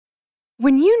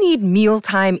When you need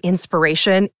mealtime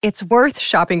inspiration, it's worth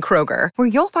shopping Kroger, where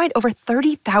you'll find over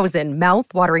 30,000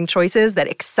 mouth-watering choices that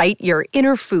excite your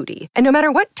inner foodie. And no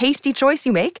matter what tasty choice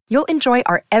you make, you'll enjoy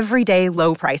our everyday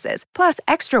low prices, plus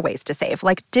extra ways to save,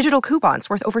 like digital coupons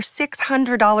worth over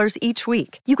 $600 each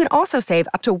week. You can also save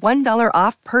up to $1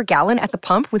 off per gallon at the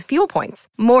pump with fuel points.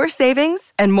 More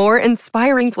savings and more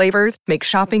inspiring flavors make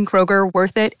shopping Kroger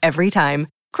worth it every time.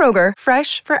 Kroger,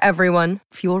 fresh for everyone.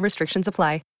 Fuel restrictions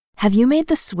apply. Have you made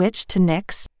the switch to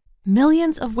Knix?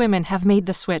 Millions of women have made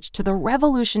the switch to the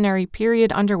revolutionary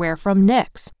period underwear from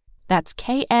Knix. That's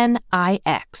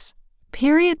Knix.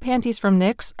 Period panties from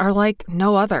Knix are like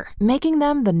no other, making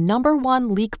them the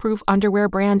 #1 leak-proof underwear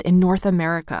brand in North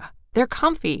America. They're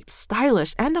comfy,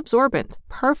 stylish, and absorbent,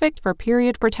 perfect for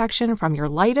period protection from your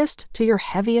lightest to your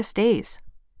heaviest days.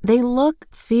 They look,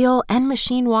 feel, and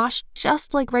machine wash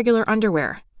just like regular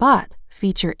underwear, but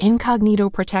feature incognito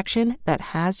protection that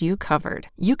has you covered.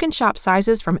 You can shop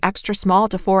sizes from extra small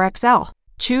to 4XL.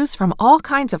 Choose from all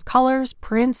kinds of colors,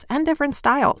 prints, and different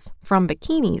styles, from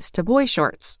bikinis to boy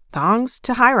shorts, thongs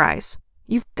to high-rise.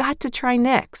 You've got to try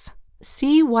Knix.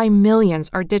 See why millions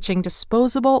are ditching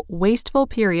disposable, wasteful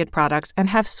period products and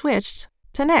have switched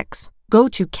to Knix. Go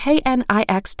to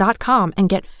knix.com and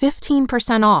get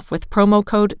 15% off with promo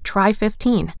code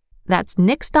TRY15. That's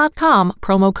Knix.com,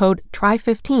 promo code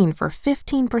TRY15 for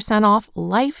 15% off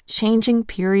life-changing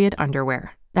period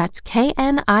underwear. That's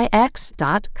knix.com.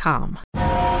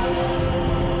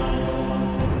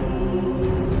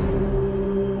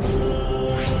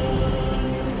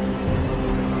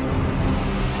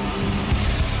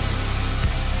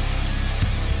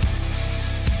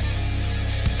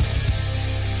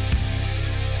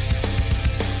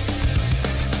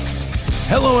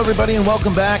 Hello, everybody, and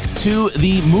welcome back to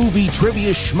the Movie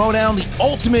Trivia Schmodown, the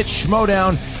ultimate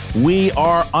Schmodown. We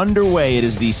are underway. It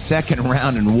is the second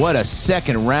round, and what a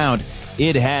second round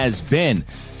it has been.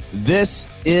 This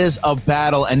is a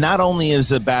battle, and not only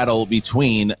is a battle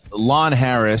between Lon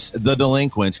Harris, the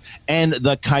delinquent, and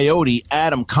the coyote,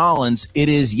 Adam Collins, it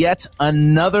is yet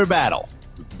another battle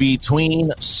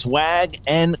between Swag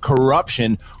and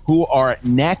Corruption, who are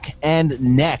neck and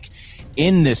neck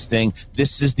in this thing.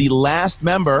 This is the last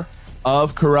member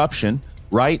of Corruption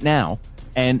right now,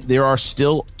 and there are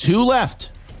still two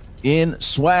left in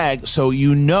Swag, so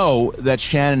you know that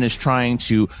Shannon is trying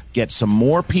to get some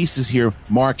more pieces here,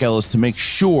 Mark Ellis, to make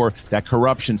sure that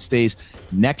Corruption stays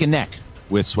neck and neck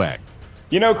with Swag.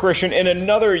 You know, Christian, in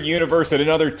another universe, at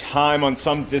another time on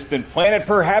some distant planet,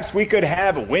 perhaps we could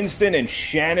have Winston and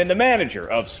Shannon, the manager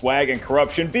of Swag and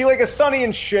Corruption, be like a Sonny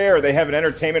and Cher. They have an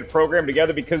entertainment program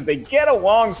together because they get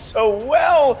along so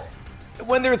well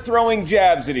when they're throwing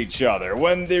jabs at each other,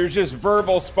 when there's just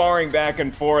verbal sparring back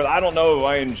and forth. I don't know if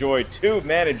I enjoy two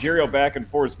managerial back and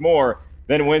forths more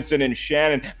than Winston and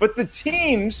Shannon. But the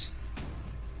teams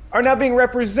are now being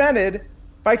represented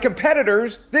by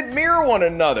competitors that mirror one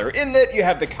another, in that you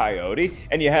have the Coyote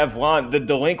and you have Lon, the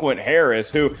delinquent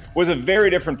Harris, who was a very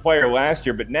different player last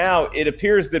year, but now it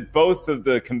appears that both of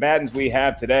the combatants we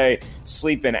have today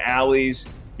sleep in alleys.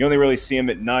 You only really see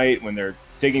them at night when they're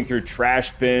digging through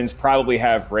trash bins, probably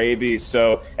have rabies.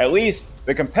 So at least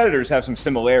the competitors have some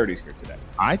similarities here today.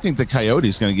 I think the Coyote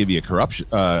is going to give you a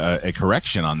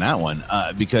correction on that one,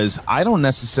 because I don't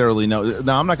necessarily know.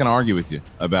 Now, I'm not going to argue with you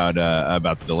about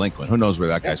the delinquent. Who knows where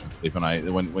that guy's been sleeping?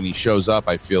 When he shows up,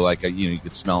 I feel like you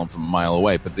could smell him from a mile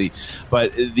away. But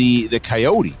the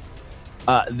Coyote,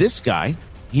 this guy,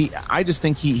 I just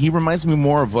think he reminds me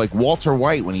more of like Walter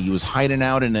White when he was hiding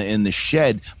out in the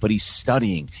shed, but he's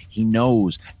studying. He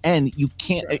knows, and you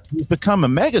can't. He's become a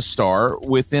megastar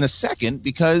within a second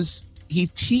because he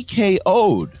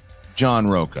TKO'd John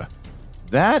Roca.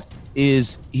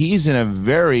 He's in a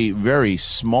very, very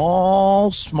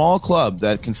small club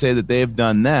that can say that they have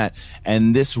done that.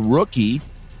 And this rookie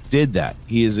did that.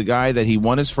 He is a guy that he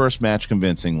won his first match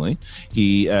convincingly.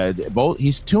 He's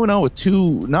 2-0 with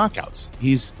 2 knockouts.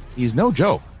 He's no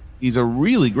joke. He's a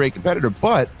really great competitor.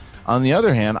 But on the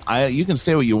other hand, you can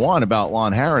say what you want about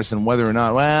Lon Harris and whether or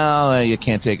not, well, you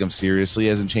can't take him seriously. He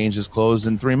hasn't changed his clothes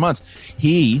in 3 months.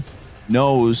 He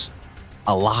knows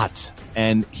a lot,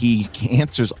 and he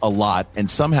answers a lot, and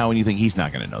somehow when you think he's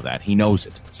not going to know that, he knows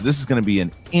it. So this is going to be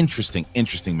an interesting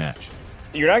match.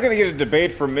 You're not going to get a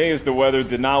debate from me as to whether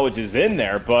the knowledge is in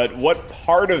there, but what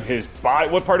part of his body,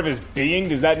 what part of his being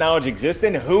does that knowledge exist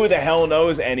in? Who the hell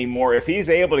knows anymore? If he's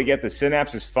able to get the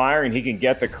synapses firing, he can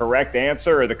get the correct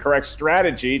answer or the correct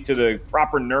strategy to the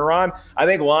proper neuron. I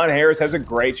think Lon Harris has a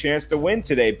great chance to win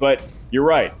today. But you're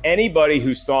right. Anybody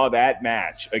who saw that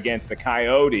match against the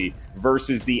Coyote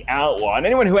versus the Outlaw, and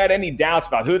anyone who had any doubts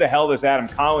about who the hell this Adam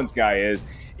Collins guy is,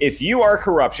 if you are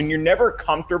Corruption, you're never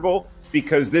comfortable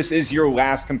because this is your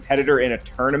last competitor in a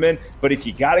tournament. But if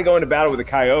you got to go into battle with a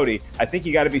Coyote, I think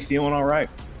you got to be feeling all right.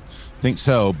 Think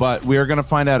so, but we are going to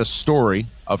find out a story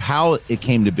of how it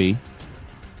came to be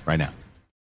right now.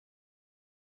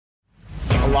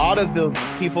 A lot of the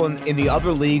people in the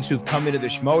other leagues who've come into the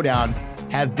Schmoedown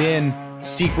have been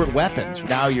secret weapons.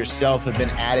 Now yourself have been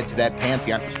added to that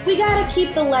pantheon. We got to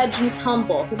keep the legends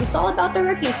humble because it's all about the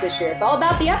rookies this year. It's all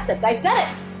about the upsets. I said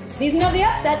it. Season of the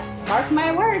upsets. Mark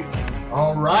my words.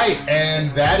 All right,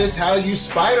 and that is how you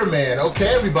Spider-Man.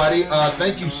 Okay, everybody,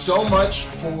 thank you so much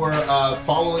for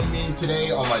following me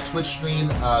today on my Twitch stream.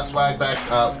 Swagback,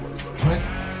 what?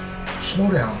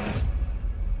 Schmoedown.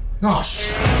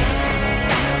 Gosh.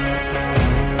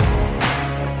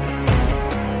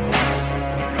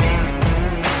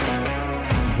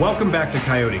 Welcome back to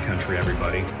Coyote Country,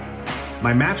 everybody.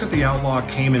 My match with the Outlaw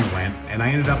came and went, and I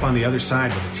ended up on the other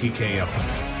side with a TKO.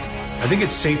 I think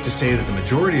it's safe to say that the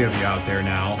majority of you out there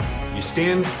now, you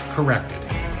stand corrected.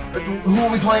 Who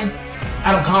are we playing?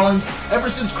 Adam Collins? Ever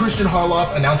since Christian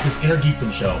Harloff announced his Inner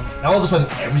Geekdom show, now all of a sudden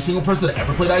every single person that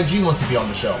ever played IG wants to be on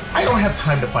the show. I don't have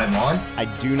time to find Lon. I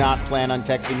do not plan on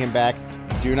texting him back.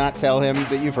 Do not tell him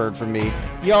that you've heard from me.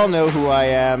 Y'all know who I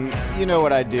am. You know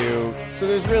what I do. So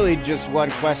there's really just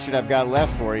one question I've got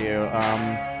left for you.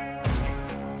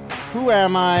 Who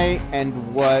am I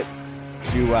and what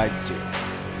do I do?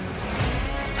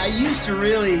 I used to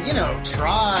really,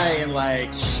 try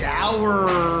and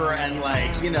shower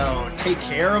and take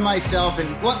care of myself.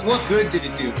 And what good did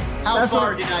it do? How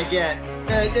far did I get?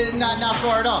 Not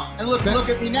far at all. And look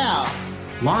at me now.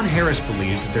 Lon Harris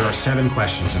believes that there are 7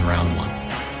 questions in round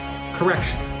 1.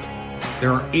 Correction.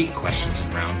 There are 8 questions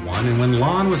in round 1, and when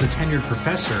Lon was a tenured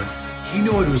professor, he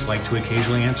knew what it was like to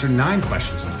occasionally answer 9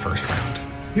 questions in the first round.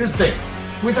 Here's the thing.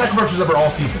 We've had Corruption number all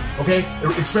season, okay?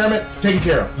 Experiment, taken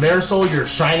care of. Marisol, your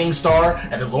shining star,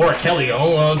 and then Laura Kelly,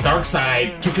 dark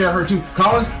side, took care of her too.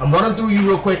 Collins, I'm running through you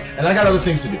real quick, and I got other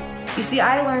things to do. You see,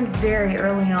 I learned very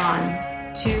early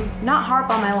on to not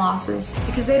harp on my losses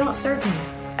because they don't serve me.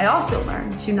 I also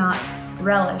learned to not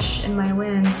relish in my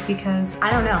wins because,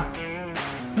 I don't know,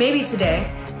 maybe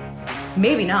today,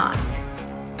 maybe not,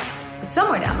 but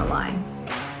somewhere down the line,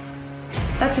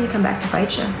 that's gonna come back to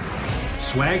bite you.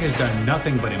 Swag has done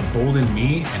nothing but embolden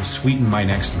me and sweeten my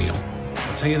next meal.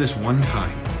 I'll tell you this one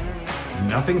time.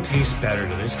 Nothing tastes better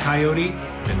to this Coyote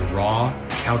than raw,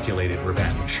 calculated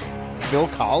revenge. Phil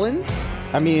Collins?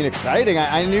 I mean, exciting.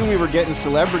 I knew we were getting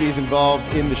celebrities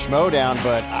involved in the Schmoedown,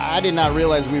 but I did not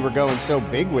realize we were going so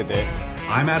big with it.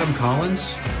 I'm Adam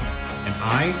Collins, and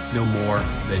I know more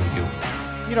than you.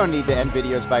 You don't need to end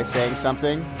videos by saying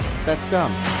something. That's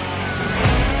dumb.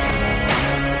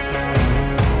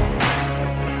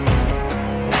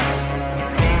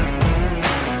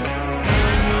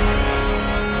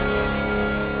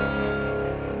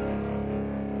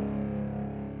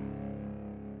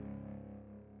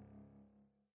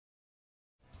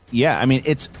 Yeah, I mean,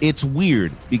 it's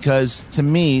weird because to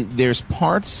me, there's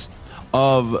parts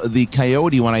of the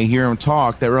Coyote when I hear him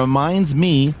talk that reminds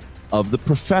me of the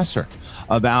Professor,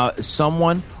 about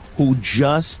someone who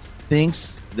just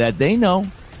thinks that they know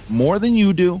more than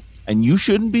you do, and you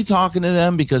shouldn't be talking to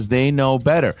them because they know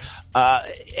better.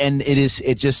 And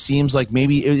it just seems like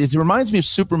maybe it reminds me of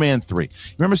Superman 3.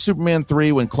 Remember Superman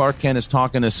 3 when Clark Kent is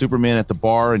talking to Superman at the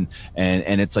bar and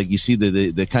it's like you see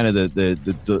the kind of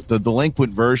the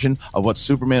delinquent version of what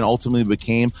Superman ultimately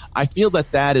became. I feel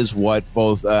that is what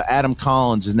both Adam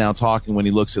Collins is now talking when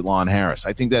he looks at Lon Harris.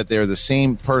 I think that they're the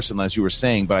same person, as you were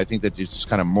saying, but I think that they just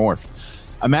kind of morphed.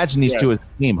 Imagine these two as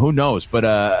a team. Who knows?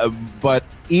 But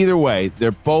either way,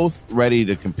 they're both ready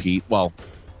to compete. Well,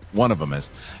 one of them is.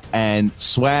 And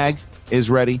Swag is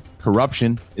ready.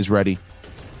 Corruption is ready.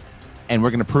 And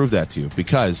we're going to prove that to you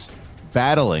because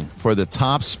battling for the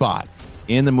top spot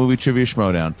in the Movie Trivia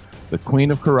Schmoedown, the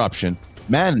Queen of Corruption,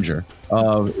 manager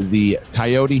of the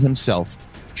Coyote himself,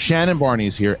 Shannon Barney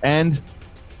is here. And,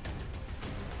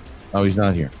 oh, he's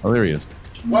not here. Oh, there he is.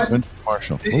 What?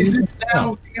 Marshall. Is this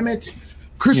now? Damn it.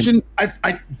 Christian,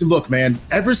 I look, man,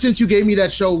 ever since you gave me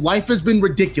that show, life has been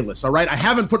ridiculous, all right? I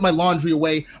haven't put my laundry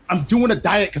away. I'm doing a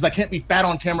diet because I can't be fat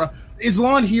on camera. Is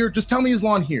Lon here? Just tell me, is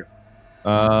Lon here?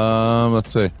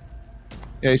 Let's see.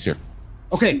 Yeah, he's here.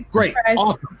 Okay, great. Surprise.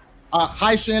 Awesome.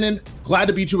 Hi, Shannon. Glad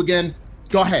to meet you again.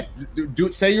 Go ahead.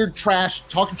 Say you're trash,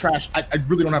 talking trash. I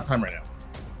really don't have time right now.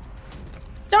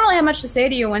 Don't really have much to say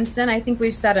to you, Winston. I think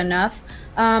we've said enough.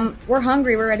 We're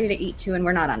hungry, we're ready to eat too, and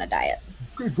we're not on a diet.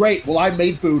 Great. Well, I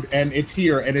made food, and it's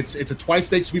here, and it's a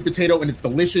twice-baked sweet potato, and it's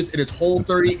delicious, and it's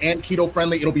Whole30 and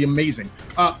keto-friendly. It'll be amazing.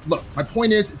 Look, my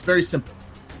point is, it's very simple.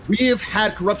 We have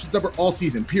had corruption stubber all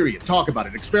season, period. Talk about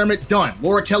it. Experiment, done.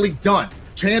 Laura Kelly, done.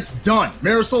 Chance, done.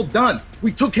 Marisol, done.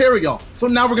 We took care of y'all. So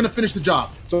now we're going to finish the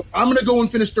job. So I'm going to go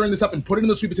and finish stirring this up and put it in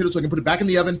the sweet potato so I can put it back in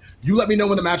the oven. You let me know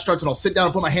when the match starts, and I'll sit down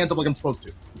and put my hands up like I'm supposed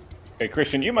to. Hey,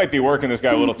 Christian, you might be working this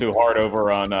guy a little too hard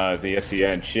over on the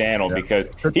SEN channel because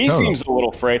he seems a little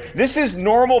afraid. This is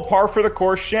normal par for the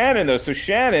course Shannon, though. So,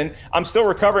 Shannon, I'm still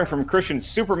recovering from Christian's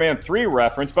Superman 3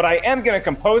 reference, but I am going to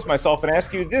compose myself and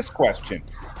ask you this question.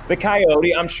 The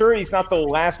Coyote, I'm sure he's not the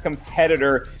last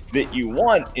competitor that you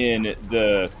want in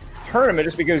the tournament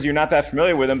just because you're not that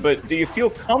familiar with him, but do you feel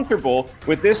comfortable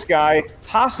with this guy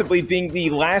possibly being the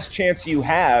last chance you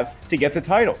have to get the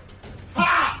title?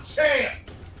 Ha!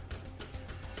 Chance!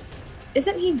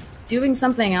 Isn't he doing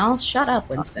something else? Shut up,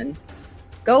 Winston.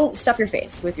 Go stuff your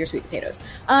face with your sweet potatoes.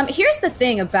 Here's the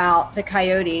thing about the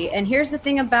Coyote, and here's the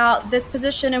thing about this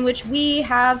position in which we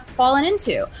have fallen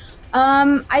into.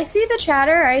 I see the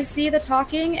chatter, I see the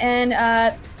talking,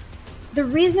 and the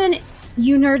reason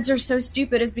you nerds are so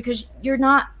stupid is because you're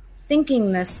not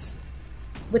thinking this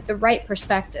with the right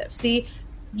perspective. See,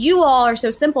 you all are so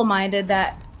simple-minded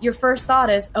that your first thought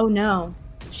is, oh no,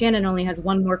 Shannon only has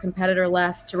one more competitor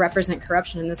left to represent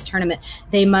corruption in this tournament.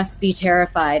 They must be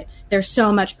terrified. There's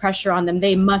so much pressure on them.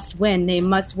 They must win. They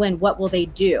must win. What will they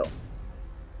do?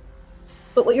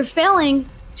 But what you're failing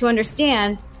to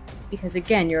understand, because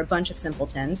again, you're a bunch of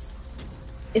simpletons,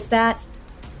 is that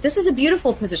this is a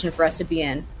beautiful position for us to be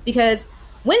in because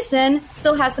Winston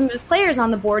still has some of his players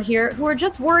on the board here who are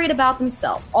just worried about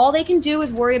themselves. All they can do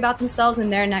is worry about themselves in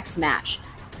their next match.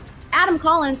 Adam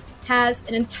Collins has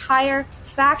an entire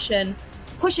faction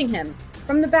pushing him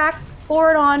from the back,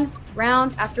 forward on,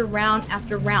 round after round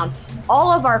after round.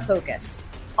 All of our focus,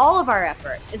 all of our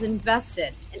effort is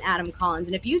invested in Adam Collins.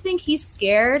 And if you think he's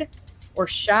scared or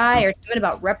shy or timid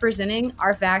about representing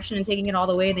our faction and taking it all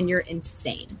the way, then you're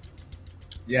insane.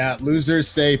 Yeah, losers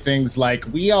say things like,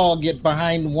 we all get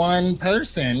behind one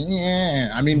person.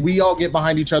 Yeah. I mean, we all get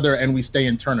behind each other and we stay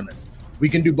in tournaments. We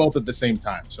can do both at the same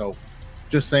time. So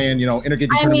just saying,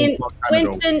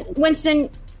 Winston,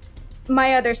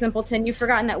 my other simpleton, you've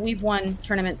forgotten that we've won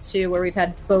tournaments too, where we've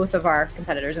had both of our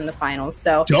competitors in the finals.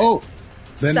 So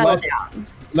then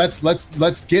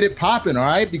let's get it popping, all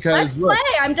right? Because let's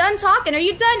play. I'm done talking. Are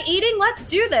you done eating? Let's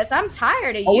do this. I'm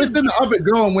tired of you. Oh, it's in the oven,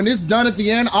 girl. And when it's done at the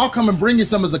end, I'll come and bring you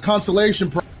some as a consolation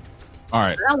prize. All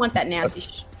right. I don't want that nasty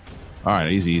All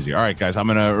right, easy. All right, guys, I'm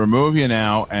going to remove you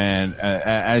now. And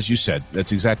as you said,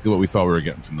 that's exactly what we thought we were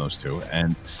getting from those two.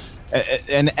 And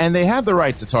they have the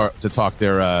right to talk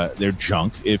their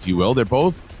junk, if you will. They're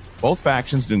both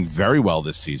factions doing very well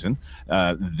this season.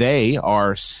 They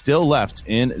are still left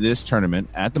in this tournament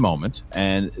at the moment,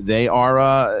 and they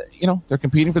are, they're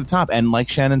competing for the top. And like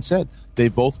Shannon said,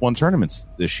 they've both won tournaments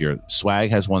this year.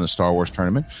 Swag has won the Star Wars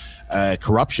tournament.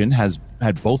 Corruption has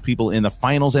had both people in the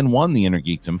finals and won the Inner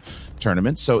Geekdom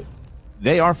tournament. So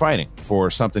they are fighting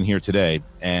for something here today.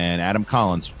 And Adam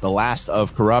Collins, the last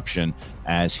of Corruption,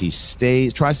 as he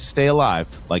tries to stay alive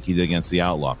like he did against the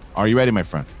Outlaw. Are you ready, my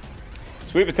friend?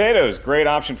 Sweet potatoes, great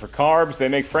option for carbs. They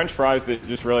make French fries that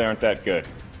just really aren't that good.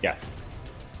 Yes.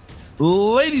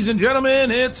 Ladies and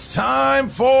gentlemen, it's time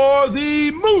for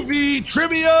the movie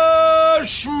trivia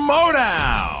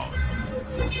schmodown.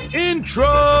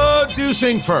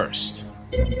 Introducing first,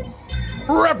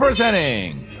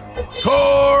 representing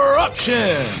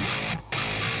Corruption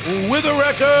with a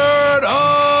record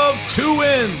of 2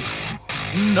 wins,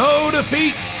 no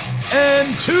defeats,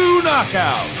 and 2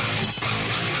 knockouts.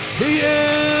 He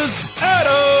is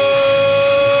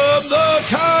Adam the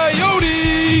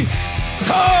Coyote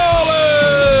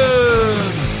Collins.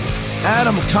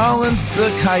 Adam Collins, the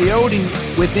Coyote,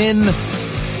 within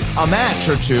a match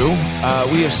or two,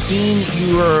 we have seen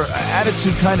your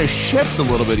attitude kind of shift a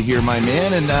little bit here, my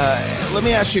man. And let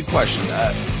me ask you a question.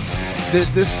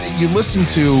 You listened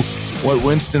to what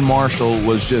Winston Marshall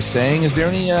was just saying. Is there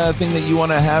anything that you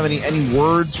want to have, any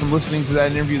words from listening to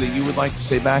that interview that you would like to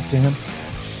say back to him?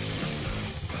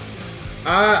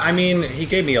 I mean, he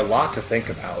gave me a lot to think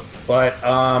about, but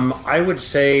I would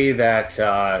say that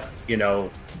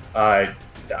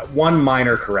one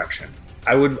minor correction.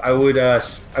 I would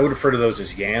refer to those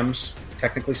as yams,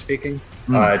 technically speaking.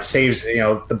 It saves,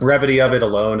 the brevity of it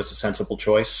alone is a sensible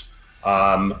choice.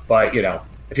 But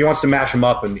if he wants to mash them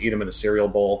up and eat them in a cereal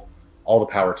bowl, all the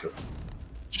power to him.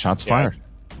 Shots fired.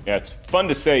 Yeah, it's fun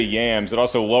to say yams. It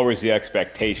also lowers the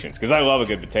expectations because I love a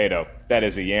good potato. That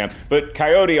is a yam. But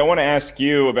Coyote, I want to ask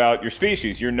you about your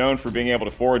species. You're known for being able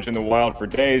to forage in the wild for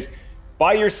days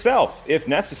by yourself, if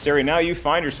necessary. Now you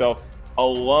find yourself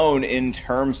alone in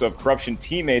terms of corruption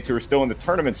teammates who are still in the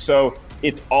tournament. So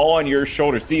it's all on your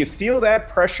shoulders. Do you feel that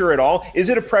pressure at all? Is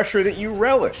it a pressure that you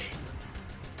relish?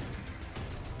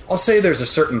 I'll say there's a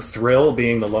certain thrill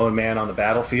being the lone man on the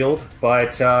battlefield,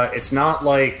 but it's not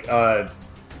like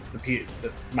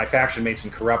my faction mates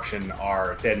in corruption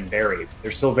are dead and buried.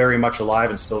 They're still very much alive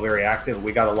and still very active.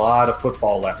 We got a lot of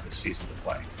football left this season to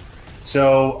play.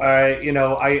 So,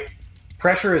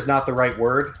 pressure is not the right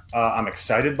word. I'm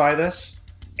excited by this.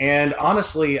 And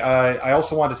honestly, I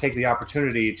also want to take the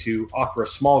opportunity to offer a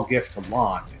small gift to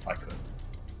Lon, if I could.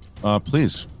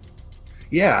 Please.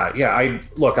 Yeah.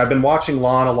 I've been watching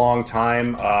Lon a long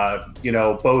time,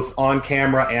 both on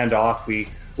camera and off. We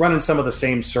run in some of the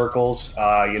same circles.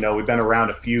 We've been around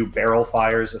a few barrel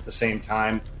fires at the same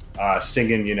time,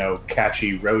 singing,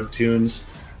 catchy road tunes.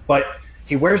 But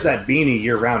he wears that beanie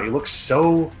year round. He looks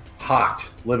so hot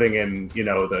living in,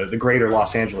 the greater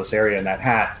Los Angeles area in that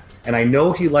hat. And I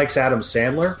know he likes Adam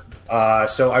Sandler.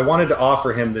 So I wanted to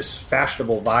offer him this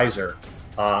fashionable visor.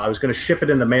 I was going to ship it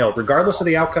in the mail, regardless of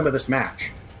the outcome of this match.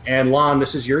 And Lon,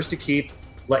 this is yours to keep.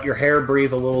 Let your hair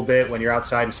breathe a little bit when you're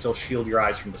outside and still shield your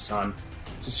eyes from the sun.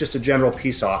 It's just a general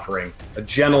peace offering, a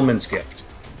gentleman's gift.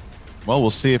 Well, we'll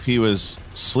see if he was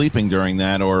sleeping during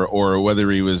that or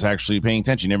whether he was actually paying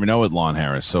attention. You never know with Lon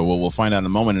Harris. So we'll find out in a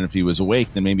moment. And if he was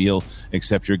awake, then maybe he'll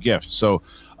accept your gift. So,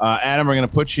 Adam, we're going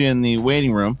to put you in the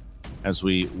waiting room as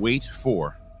we wait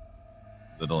for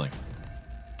the delinquent.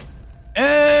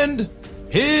 And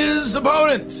his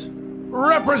opponent,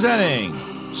 representing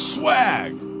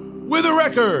Swag, with a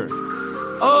record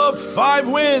of 5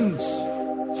 wins,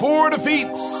 4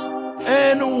 defeats,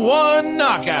 and 1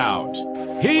 knockout.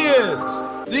 He is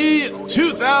the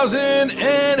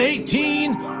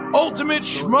 2018 Ultimate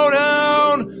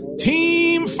Schmoedown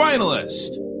Team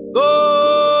Finalist,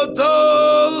 the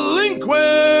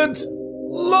Delinquent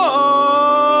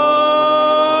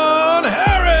Lon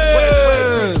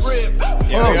Harris.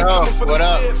 Here we go. What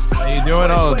up? How you doing?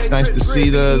 Oh, it's nice to see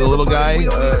the little guy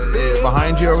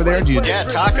behind you over there. Yeah,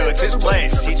 Taco, it's his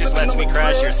place. He just lets me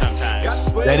crash here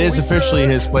sometimes. That is officially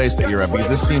his place that you're at, because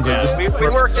this seems like we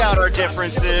worked out our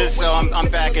differences, so I'm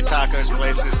back at Taco's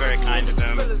place. It was very kind of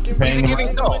him. He's a giving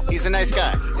soul. He's a nice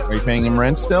guy. Are you paying him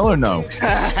rent still or no? No,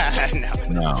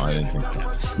 I didn't think that.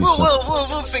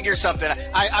 We'll figure something.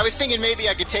 I was thinking maybe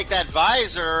I could take that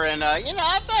visor and I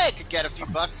bet I could get a few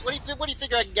bucks. What do you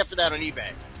figure I can get for that on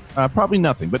eBay? Probably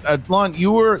nothing. But Lon,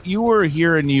 you were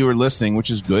here and you were listening, which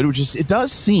is good. It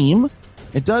does seem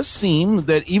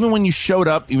that even when you showed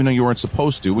up, even though you weren't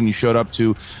supposed to, when you showed up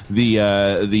to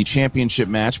the championship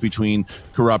match between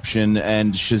Corruption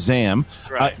and Shazam,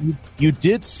 right. You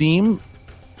did seem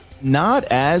not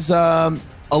as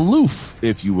aloof,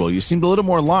 if you will. You seemed a little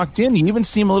more locked in. You even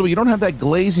seem you don't have that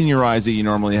glaze in your eyes that you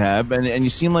normally have, and you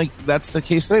seem like that's the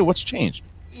case today. What's changed?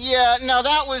 Yeah, no,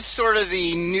 that was sort of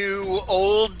the new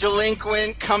old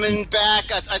delinquent coming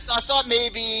back. I thought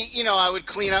maybe, I would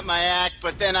clean up my act,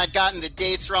 but then I'd gotten the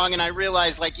dates wrong, and I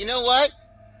realized, you know what?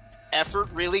 Effort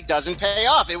really doesn't pay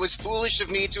off. It was foolish of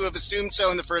me to have assumed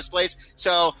so in the first place,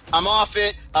 so I'm off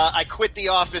it. I quit the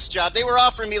office job. They were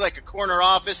offering me a corner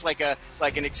office, like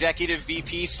an executive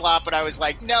VP slot, but I was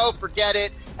like, no, forget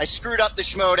it. I screwed up the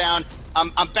Schmoedown.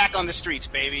 I'm back on the streets,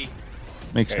 baby.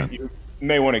 Makes sense. You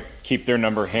may want to keep their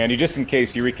number handy just in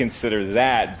case you reconsider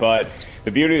that, but the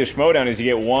beauty of the Schmoedown is you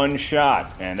get one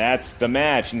shot, and that's the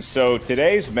match. And so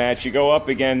today's match, you go up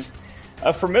against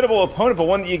a formidable opponent, but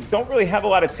one that you don't really have a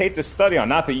lot of tape to study on.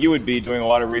 Not that you would be doing a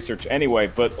lot of research anyway,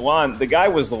 but Lon, the guy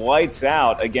was lights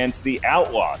out against the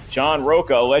Outlaw, John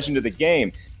Rocha, a legend of the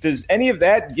game. Does any of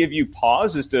that give you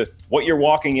pause as to what you're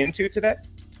walking into today?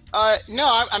 No,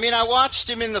 I watched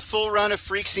him in the full run of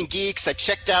Freaks and Geeks. I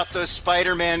checked out those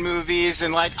Spider-Man movies,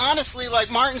 and honestly,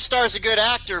 Martin Starr's a good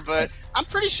actor, but I'm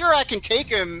pretty sure I can take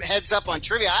him heads up on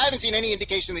trivia. I haven't seen any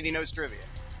indication that he knows trivia.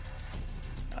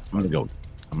 I'm gonna go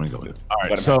with it. All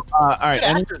right. So, all right. Good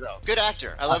actor, though. Good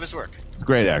actor. I love his work.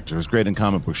 Great actor. He was great in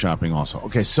comic book shopping also.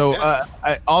 Okay. So,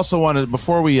 I also wanted,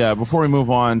 before we move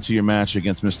on to your match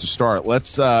against Mr. Starr,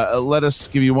 let us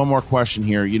give you one more question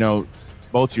here.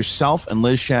 Both yourself and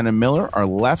Liz Shannon Miller are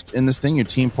left in this thing. Your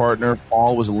team partner,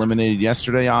 Paul, was eliminated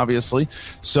yesterday, obviously.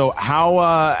 So how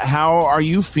are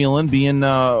you feeling being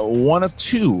one of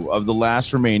 2 of the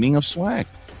last remaining of Swag?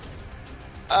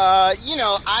 I'm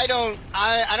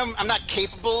not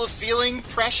capable of feeling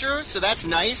pressure, so that's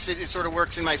nice. It sort of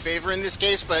works in my favor in this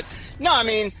case. But no, I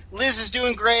mean, Liz is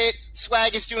doing great.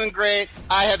 Swag is doing great.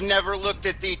 I have never looked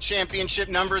at the championship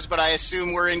numbers, but I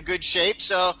assume we're in good shape.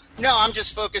 So no, I'm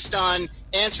just focused on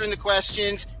answering the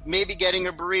questions, maybe getting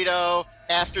a burrito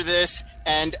after this,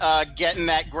 and getting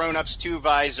that Grown Ups 2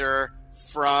 visor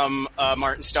from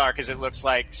Martin Starr, because it looks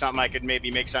like something I could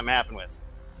maybe make something happen with.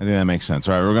 I think that makes sense.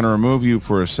 All right, we're going to remove you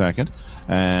for a second.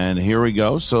 And here we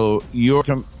go. So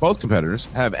both competitors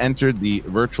have entered the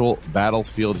virtual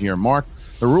battlefield here. Mark,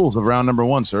 the rules of round number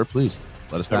 1, sir. Please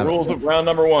let us know. The rules of round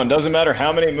number 1. Doesn't matter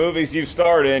how many movies you've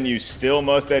starred in, you still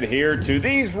must adhere to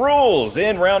these rules.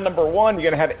 In round number 1, you're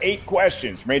going to have 8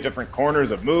 questions from 8 different corners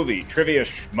of movie, trivia,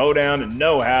 schmodown, and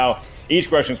know-how. Each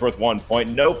question is worth 1 point.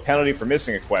 No penalty for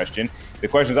missing a question. The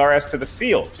questions are asked to the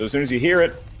field. So as soon as you hear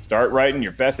it, start writing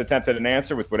your best attempt at an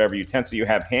answer with whatever utensil you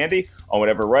have handy on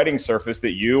whatever writing surface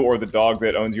that you or the dog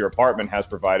that owns your apartment has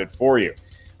provided for you.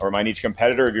 I'll remind each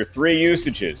competitor of your 3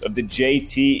 usages of the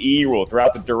JTE rule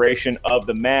throughout the duration of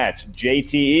the match.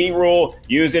 JTE rule,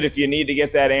 use it if you need to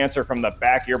get that answer from the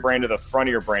back of your brain to the front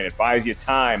of your brain. It buys you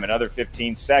time, another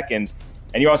 15 seconds.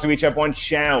 And you also each have 1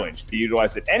 challenge to be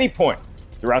utilized at any point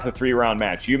throughout the 3-round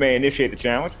match. You may initiate the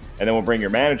challenge, and then we'll bring your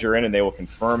manager in, and they will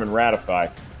confirm and ratify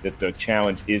that the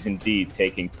challenge is indeed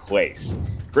taking place.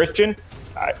 Christian,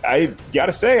 I got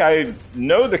to say, I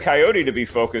know the Coyote to be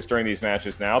focused during these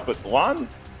matches now, but Lon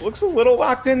looks a little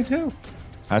locked in too.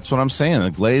 That's what I'm saying. The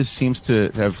glaze seems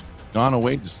to have gone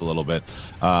away just a little bit,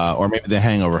 or maybe the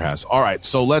hangover has. All right,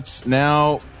 so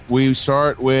we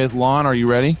start with Lon. Are you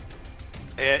ready?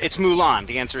 It's Mulan.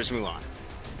 The answer is Mulan.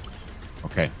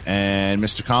 Okay, and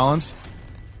Mr. Collins?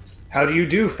 How do you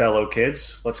do, fellow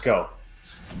kids? Let's go.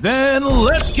 Then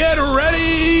let's get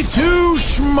ready to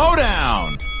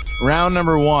schmodown. Round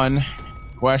number 1,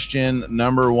 question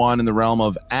number 1 in the realm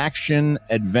of action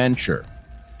adventure.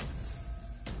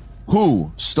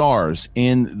 Who stars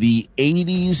in the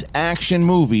 80s action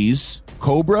movies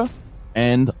Cobra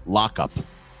and Lockup?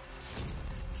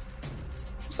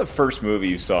 What's the first movie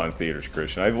you saw in theaters,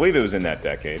 Christian? I believe it was in that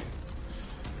decade.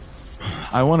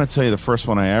 I want to tell you the first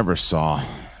one I ever saw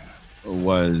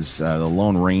was The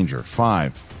Lone Ranger.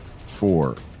 5,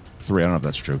 4, 3. I don't know if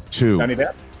that's true. 2, Johnny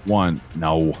Depp? 1.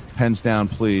 No. Pens down,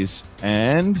 please.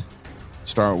 And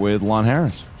start with Lon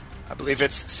Harris. I believe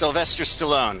it's Sylvester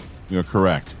Stallone. You're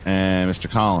correct. And Mr.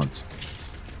 Collins?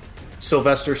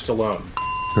 Sylvester Stallone.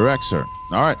 Correct, sir.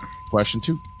 All right. Question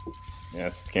 2.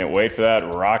 Yes, can't wait for that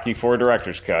Rocky IV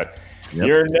director's cut. Yep.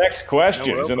 Your next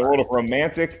question is in the world of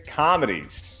romantic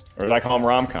comedies, or as I call them,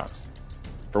 rom-coms.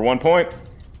 For 1 point,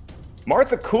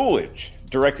 Martha Coolidge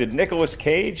directed Nicolas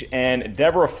Cage and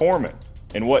Deborah Foreman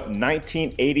in what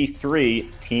 1983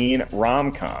 teen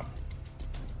rom-com?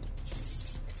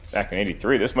 Back in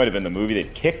 83, this might have been the movie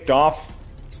that kicked off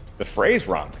the phrase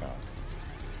rom-com.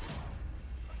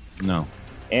 No.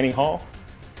 Annie Hall?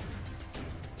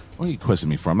 What are you quizzing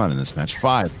me for? I'm not in this match.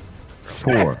 5,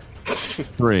 4,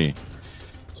 3,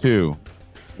 2,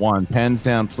 1. Pens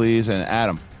down, please. And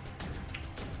Adam?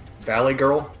 Valley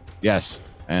Girl? Yes.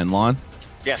 And Lon?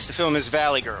 Yes, the film is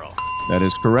Valley Girl. That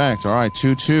is correct. All right,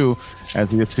 2-2.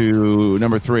 As we get to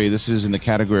number 3, this is in the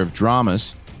category of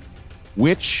dramas.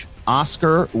 Which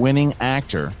Oscar-winning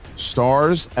actor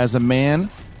stars as a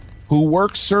man who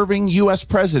worked serving U.S.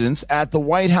 presidents at the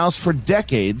White House for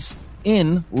decades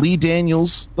in Lee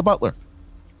Daniels' The Butler?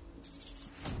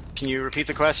 Can you repeat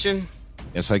the question?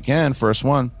 Yes, I can. First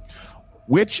one.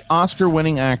 Which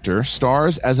Oscar-winning actor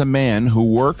stars as a man who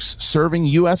works serving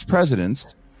U.S.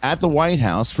 presidents at the White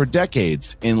House for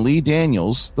decades in Lee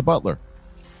Daniels' The Butler?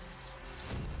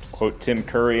 Quote Tim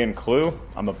Curry in Clue,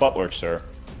 I'm a butler, sir.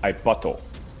 I buttle.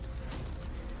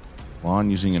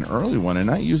 Lon using an early one and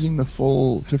not using the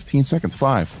full 15 seconds.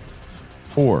 5,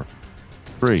 4,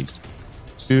 3,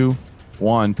 2,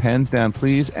 1. Pens down,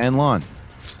 please. And Lon?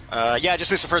 I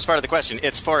just missed the first part of the question.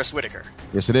 It's Forrest Whitaker.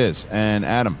 Yes, it is. And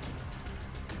Adam?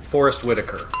 Forrest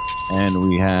Whitaker. And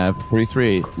we have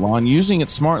 3-3. Lon using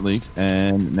it smartly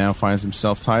and now finds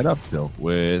himself tied up, Bill,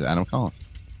 with Adam Collins.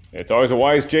 It's always a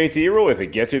wise JT rule if it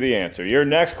gets you the answer. Your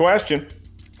next question.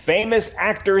 Famous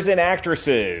actors and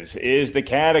actresses is the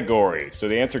category. So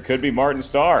the answer could be Martin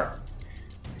Starr.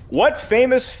 What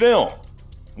famous film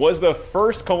was the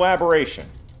first collaboration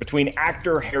between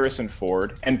actor Harrison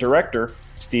Ford and director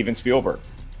Steven Spielberg?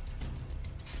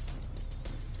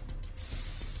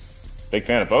 Big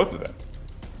fan of both of them.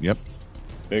 Yep.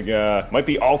 Big, might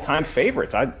be all-time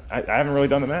favorites. I haven't really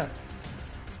done the math.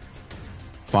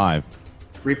 5.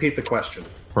 Repeat the question.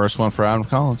 First one for Adam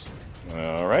Collins.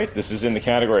 All right, this is in the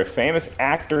category of famous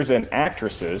actors and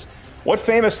actresses. What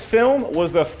famous film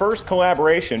was the first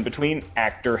collaboration between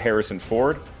actor Harrison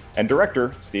Ford and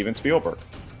director Steven Spielberg?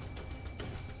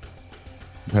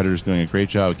 Competitors doing a great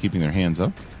job of keeping their hands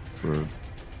up. We're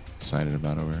excited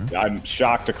about over here. I'm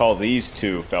shocked to call these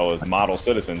two fellas model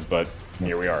citizens, but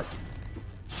here we are.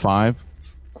 5,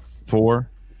 4,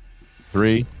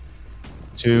 3,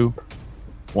 2,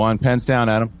 1. Pens down,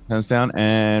 Adam. Pens down.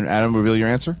 And Adam, reveal your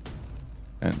answer.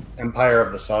 And Empire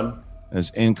of the Sun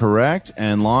is incorrect.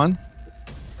 And Lon?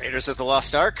 Raiders of the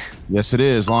Lost Ark. Yes, it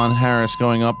is. Lon Harris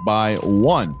going up by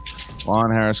 1.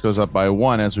 Lon Harris goes up by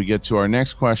 1 as we get to our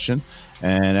next question.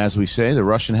 And as we say, the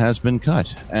Russian has been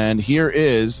cut. And here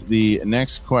is the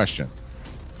next question.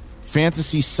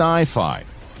 Fantasy sci-fi.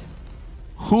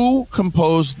 Who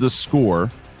composed the score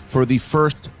for the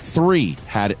first 3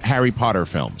 Harry Potter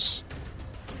films?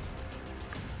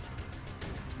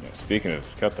 Yeah, speaking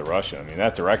of cut the Russian, I mean,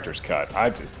 that director's cut.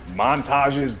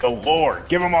 Montages galore.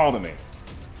 Give them all to me.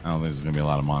 I don't think there's going to be a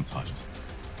lot of montages.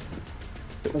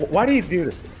 Why do you do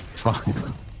this to me?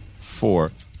 5,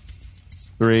 4,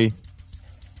 3,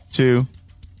 2,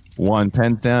 1.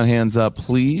 Pens down, hands up,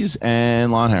 please.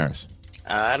 And Lon Harris.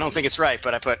 I don't think it's right,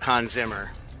 but I put Hans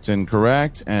Zimmer. It's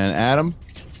incorrect. And Adam?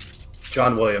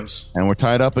 John Williams. And we're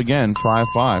tied up again,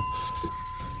 5-5.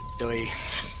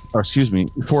 Or excuse me,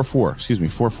 4-4. Excuse me,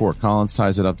 4-4. Collins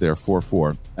ties it up there,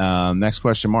 4-4. Next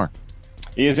question, Mark.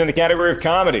 He is in the category of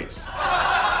comedies. All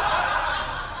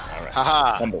right.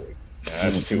 Haha. Tumbleweed.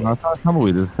 That's too Not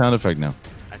Tumbleweed. There's a sound effect now.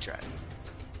 I tried.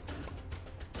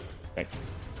 Thank you.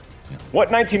 Yeah.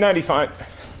 What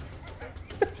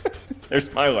 1995...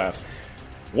 There's my laugh.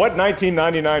 What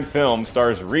 1999 film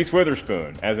stars Reese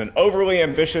Witherspoon as an overly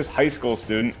ambitious high school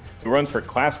student who runs for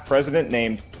class president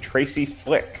named Tracy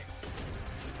Flick?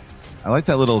 I like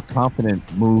that little confident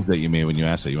move that you made when you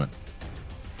asked that. You went,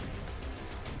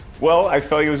 well, I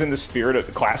felt he was in the spirit of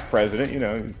the class president,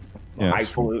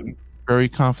 highfalutin. Very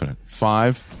confident.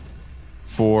 5,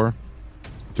 4,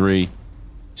 3,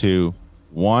 2,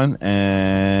 1.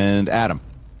 And Adam.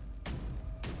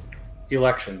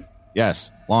 Election.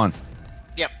 Yes. Lon.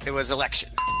 Yep, it was election.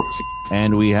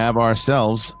 And we have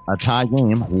ourselves a tie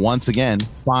game once again,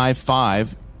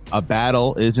 5-5. A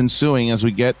battle is ensuing as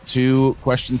we get to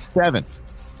question 7.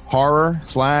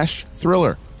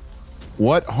 Horror/thriller.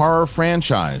 What horror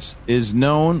franchise is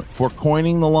known for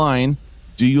coining the line,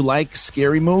 "Do you like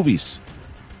scary movies?"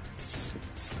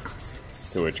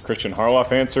 To which Christian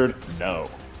Harloff answered, no.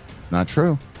 Not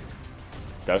true.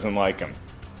 Doesn't like him.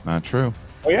 Not true.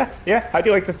 Oh, yeah? How do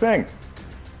you like The Thing?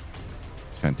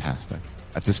 Fantastic.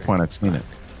 At this point, I've seen it.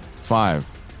 5,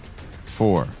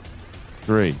 4,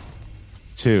 3,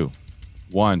 2,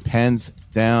 1. Pens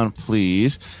down,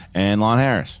 please. And Lon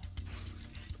Harris.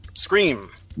 Scream.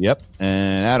 Yep.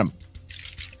 And Adam.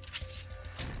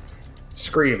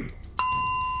 Scream.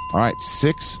 All right.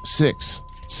 6-6.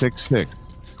 6-6.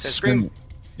 Says Scream.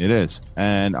 It is.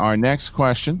 And our next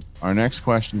question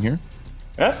here.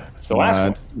 Yeah, it's the last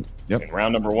one. Yep. In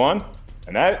round number 1.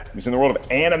 And that is in the world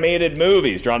of animated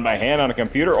movies drawn by hand on a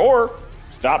computer or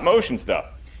stop motion stuff.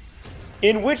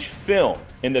 In which film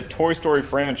in the Toy Story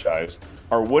franchise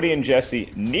are Woody and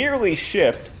Jesse nearly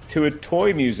shipped to a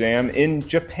toy museum in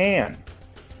Japan?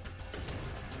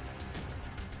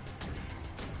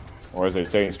 Or as they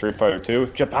say in Street Fighter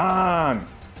 2, Japan!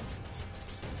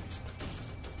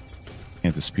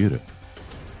 Can't dispute it.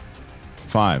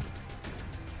 5,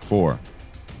 4,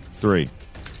 3,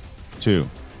 2,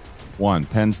 1.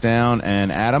 Pens down.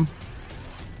 And Adam?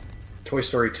 Toy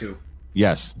Story 2.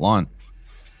 Yes. Lon?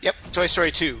 Yep, Toy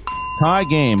Story 2. Tie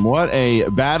game. What a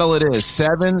battle it is.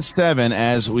 7-7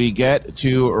 as we get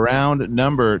to round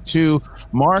number 2.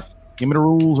 Mark, give me the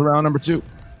rules of round number 2.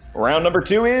 Round number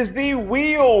 2 is the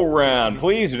wheel round.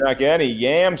 Please do not get any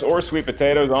yams or sweet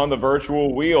potatoes on the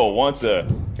virtual wheel. Once a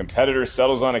competitor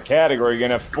settles on a category, you're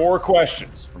going to have 4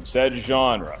 questions from said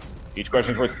genre. Each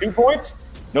question is worth 2 points.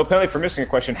 No penalty for missing a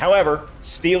question. However,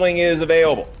 stealing is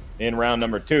available in round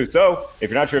number 2. So if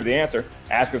you're not sure of the answer,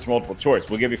 ask us multiple choice.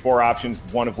 We'll give you 4 options,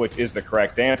 one of which is the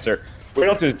correct answer. We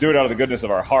don't just do it out of the goodness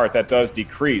of our heart. That does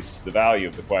decrease the value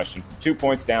of the question from 2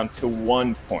 points down to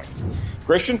 1 point.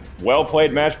 Christian,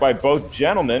 well-played match by both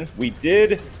gentlemen. We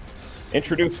did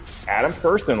introduce Adam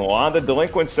first and Lon the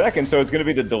delinquent second, so it's going to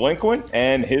be the delinquent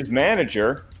and his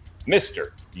manager,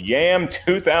 Mr. Yam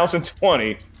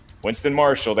 2020, Winston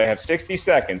Marshall. They have 60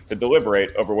 seconds to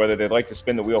deliberate over whether they'd like to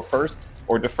spin the wheel first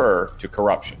or defer to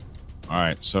corruption. All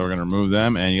right, so we're going to remove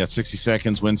them, and you got 60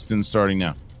 seconds. Winston starting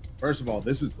now. First of all,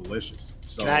 this is delicious.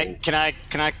 So Can I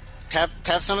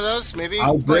have some of those, maybe.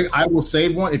 I will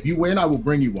save one. If you win, I will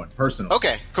bring you one personally.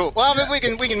 Okay, cool. Well,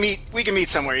 maybe we can meet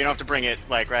somewhere. You don't have to bring it,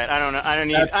 right? I don't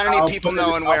need people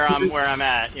knowing where I'm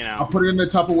at. I'll put it in the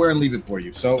Tupperware and leave it for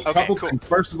you. So, a couple things.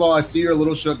 First of all, I see you're a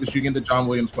little shook that you get the John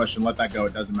Williams question. Let that go.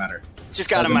 It doesn't matter. Just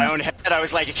got in my own head. I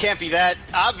was like, it can't be that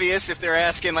obvious if they're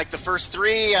asking like the first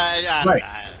three.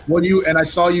 Right. Well, I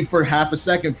saw you for half a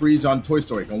second freeze on Toy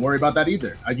Story. Don't worry about that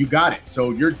either. You got it.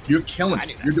 So you're killing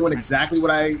it. You're doing exactly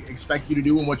what I expect you to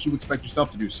do and what you expect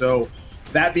yourself to do. So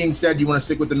that being said, you want to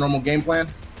stick with the normal game plan?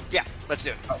 Yeah, let's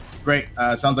do it. Oh, great.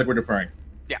 Sounds like we're deferring.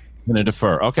 Yeah. Going to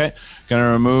defer. Okay. Going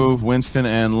to remove Winston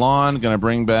and Lon. Going to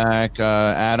bring back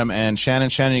Adam and Shannon.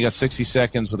 Shannon, you got 60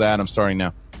 seconds with Adam starting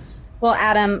now. Well,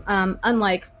 Adam,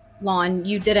 unlike Lon,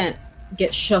 you didn't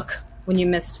get shook when you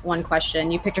missed one question.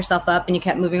 You picked yourself up and you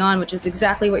kept moving on, which is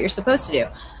exactly what you're supposed to do.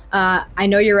 I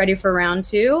know you're ready for round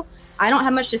 2. I don't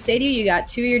have much to say to you. You got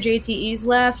 2 of your JTEs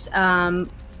left.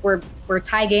 We're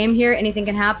tie game here. Anything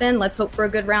can happen. Let's hope for a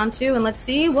good round 2, and let's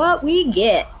see what we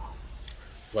get.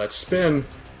 Let's spin.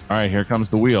 All right, here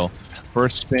comes the wheel.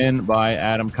 First spin by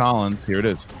Adam Collins. Here it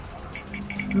is.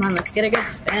 Come on, let's get a good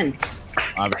spin.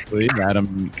 Obviously,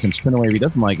 Adam can spin away if he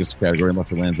doesn't like his category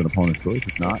unless it lands an opponent's choice.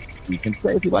 If not, he can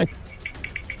stay if he likes.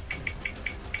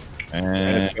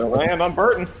 And it's going to land on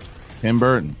Burton. Tim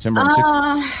Burton. 60.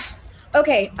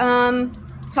 Okay,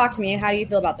 talk to me. How do you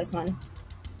feel about this one?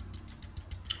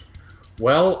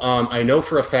 Well, I know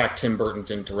for a fact Tim Burton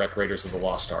didn't direct Raiders of the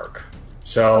Lost Ark.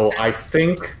 So I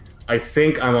think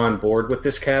I'm on board with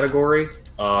this category.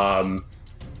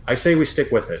 I say we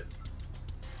stick with it.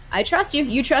 I trust you.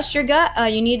 You trust your gut.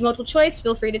 You need multiple choice.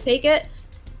 Feel free to take it.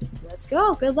 Let's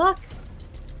go. Good luck.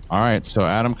 All right, so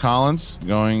Adam Collins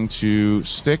going to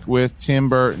stick with Tim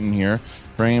Burton here,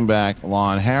 bringing back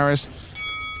Lon Harris.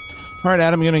 All right,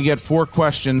 Adam, you're going to get 4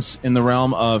 questions in the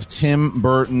realm of Tim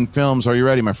Burton films. Are you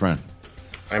ready, my friend?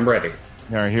 I'm ready.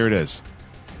 All right, here it is.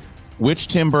 Which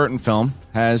Tim Burton film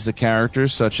has the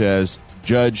characters such as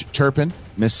Judge Turpin,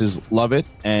 Mrs. Lovett,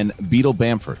 and Beetle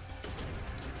Bamford?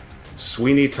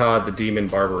 Sweeney Todd, the Demon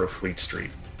Barber of Fleet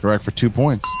Street. Correct for 2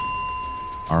 points.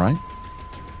 All right.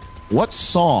 What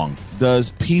song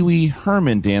does Pee Wee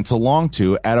Herman dance along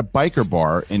to at a biker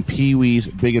bar in Pee Wee's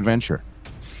Big Adventure?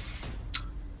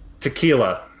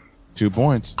 Tequila. 2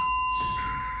 points.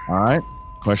 All right.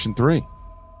 Question 3.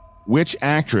 Which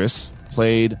actress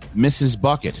played Mrs.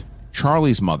 Bucket,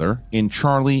 Charlie's mother, in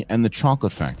Charlie and the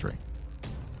Chocolate Factory?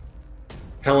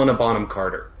 Helena Bonham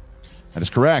Carter. That is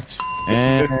correct.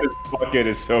 And Mrs. Bucket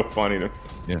is so funny to me.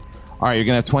 Yeah. All right, you're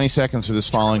going to have 20 seconds for this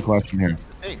following question here.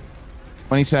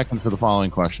 20 seconds for the following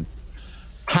question.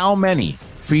 How many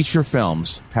feature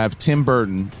films have Tim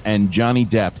Burton and Johnny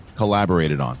Depp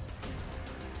collaborated on?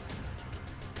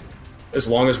 As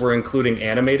long as we're including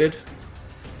animated,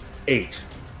 8.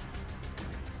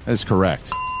 That is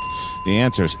correct. The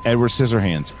answers: Edward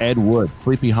Scissorhands, Ed Wood,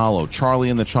 Sleepy Hollow,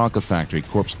 Charlie and the Chocolate Factory,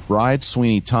 Corpse Bride,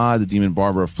 Sweeney Todd, The Demon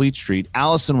Barber of Fleet Street,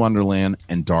 Alice in Wonderland,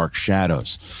 and Dark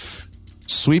Shadows.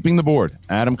 Sweeping the board,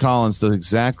 Adam Collins does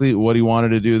exactly what he wanted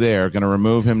to do there. Going to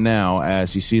remove him now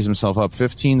as he sees himself up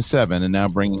 15-7, and now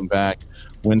bringing back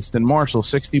Winston Marshall.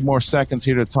 60 more seconds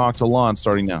here to talk to Lon,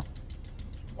 starting now.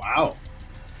 Wow.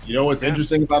 You know what's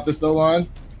interesting about this, though, Lon?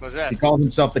 What's that? He calls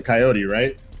himself the Coyote,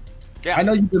 right? Yeah. I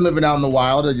know you've been living out in the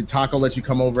wild. Your taco lets you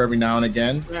come over every now and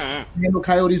again. Yeah. You handle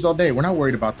coyotes all day. We're not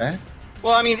worried about that.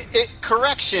 Well, I mean,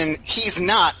 correction, he's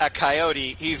not a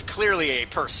coyote. He's clearly a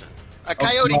person. A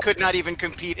coyote could not even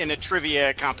compete in a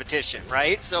trivia competition,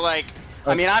 right? So, like,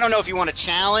 I mean, I don't know if you want to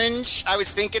challenge. I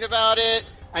was thinking about it.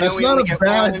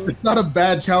 It's not a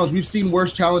bad challenge. We've seen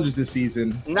worse challenges this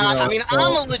season. I'm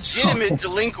a legitimate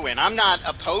delinquent. I'm not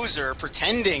a poser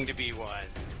pretending to be one.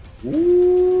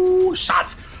 Ooh,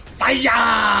 shots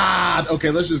fired.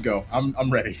 Okay, let's just go.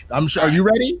 I'm ready. I'm sure. Are you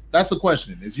ready? That's the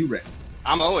question. Is you ready?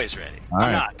 I'm always ready.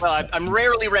 Right. Not. Well, I'm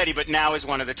rarely ready, but now is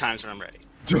one of the times when I'm ready.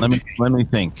 Let me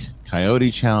think.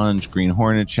 Coyote challenge, Green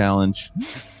Hornet challenge.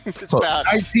 It's about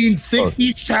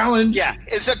 1960s challenge. Yeah,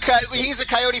 he's a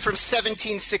coyote from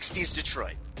 1760s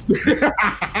Detroit.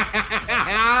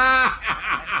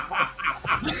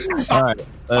 All right,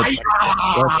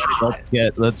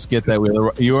 let's get that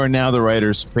wheel. You are now the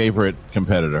writer's favorite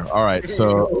competitor. All right,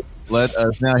 so let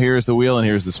us now. Here's the wheel and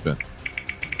here's the spin.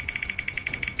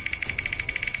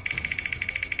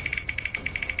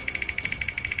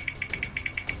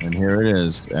 And here it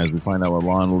is, as we find out what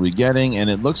Lon will be getting.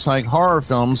 And it looks like horror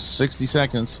films, 60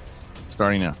 seconds,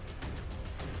 starting now.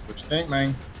 What you think,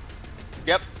 man?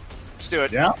 Yep. Let's do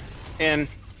it. Yeah. And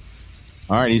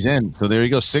All right, he's in. So there you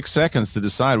go. 6 seconds to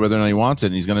decide whether or not he wants it,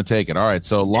 and he's going to take it. All right,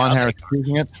 so Lon Harris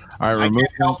choosing it. All right, I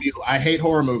can't help you. I hate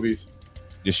horror movies.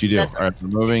 Yes, you do. All right,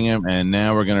 removing him, and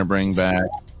now we're going to bring back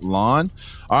Lon.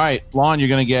 All right, Lon, you're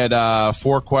going to get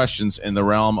 4 questions in the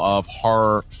realm of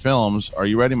horror films. Are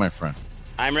you ready, my friend?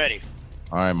 I'm ready.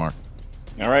 All right, Mark.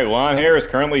 All right, Lon Harris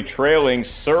currently trailing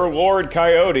Sir Lord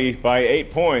Coyote by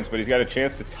 8 points, but he's got a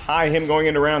chance to tie him going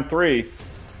into round 3. He's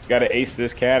got to ace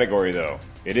this category, though.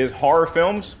 It is horror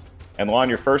films, and Lon,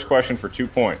 your first question for 2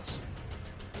 points.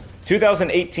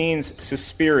 2018's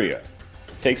Suspiria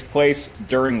takes place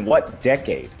during what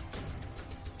decade?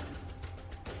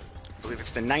 I believe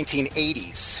it's the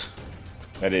 1980s.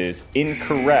 That is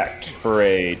incorrect. For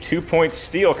a 2-point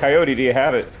steal, Coyote, do you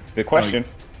have it? The question,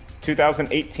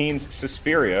 2018's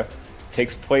Suspiria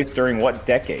takes place during what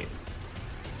decade?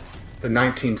 The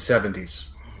 1970s.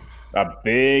 A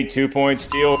big 2-point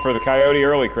steal for the Coyote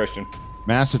early, Christian.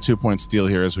 Massive 2-point steal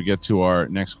here as we get to our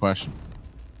next question.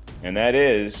 And that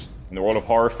is, in the world of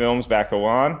horror films, back to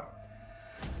Lon.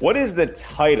 What is the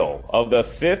title of the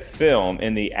 5th film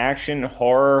in the action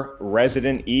horror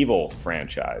Resident Evil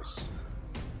franchise?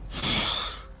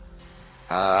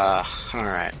 All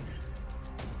right.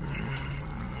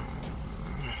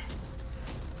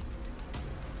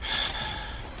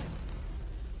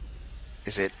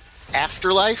 Is it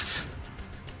Afterlife?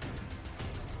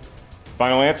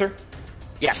 Final answer?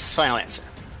 Yes, final answer.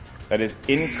 That is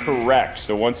incorrect.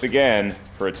 So once again,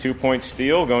 for a 2-point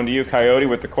steal, going to you, Coyote,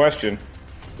 with the question.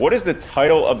 What is the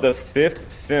title of the 5th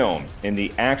film in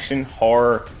the action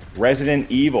horror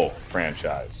Resident Evil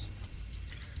franchise?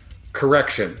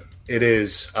 Correction. It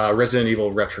is Resident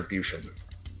Evil Retribution.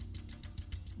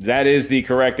 That is the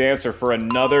correct answer for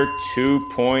another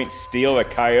 2-point steal. A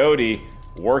Coyote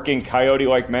working Coyote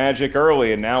like magic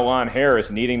early, and now Lon Harris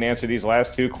needing to answer these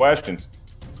last 2 questions.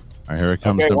 All right, here it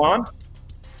comes. Okay, Lon.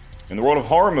 In the world of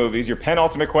horror movies, your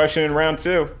penultimate question in round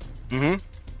 2. Mm-hmm.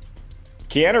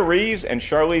 Keanu Reeves and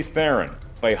Charlize Theron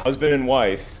play husband and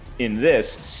wife in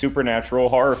this supernatural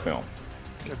horror film.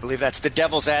 I believe that's The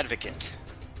Devil's Advocate.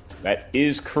 That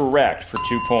is correct for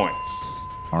 2 points.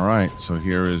 All right, so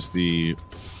here is the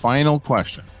final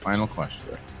question. Final question.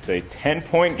 It's a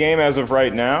 10-point game as of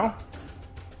right now.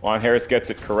 Lon Harris gets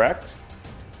it correct.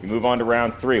 We move on to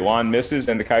round 3. Lon misses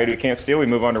and the Coyote can't steal. We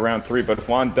move on to round 3. But if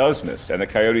Lon does miss and the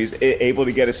Coyote is able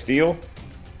to get a steal,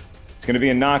 it's going to be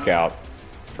a knockout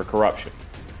for corruption.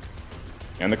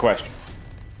 And the question.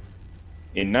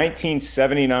 In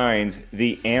 1979's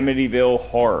The Amityville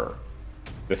Horror,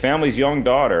 the family's young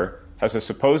daughter has a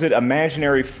supposed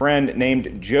imaginary friend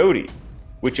named Jody,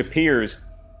 which appears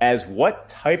as what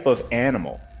type of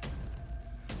animal?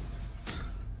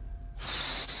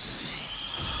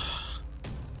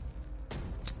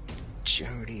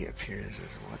 Jody appears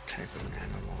as what type of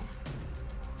animal?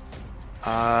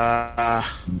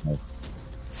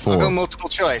 4. I'll go multiple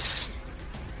choice.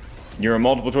 Your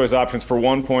multiple choice options for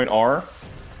 1 point are: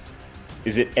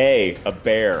 is it A, a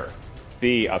bear,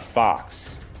 B, a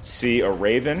fox, C, a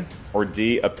raven, or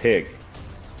D, a pig?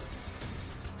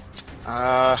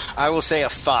 I will say a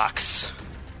fox.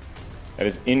 That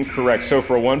is incorrect. So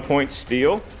for a 1 point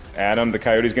steal, Adam, the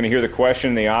Coyote, is going to hear the question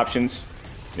and the options.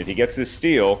 And if he gets this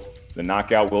steal, the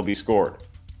knockout will be scored.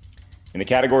 In the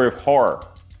category of horror,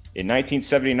 in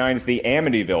 1979's The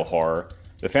Amityville Horror,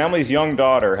 the family's young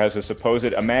daughter has a supposed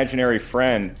imaginary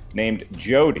friend named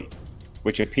Jody,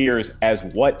 which appears as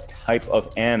what type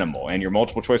of animal? And your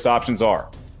multiple choice options are: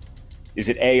 is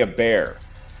it A, a bear,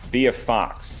 B, a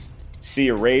fox, C,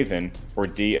 a raven, or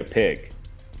D, a pig?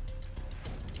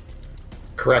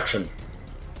 Correction.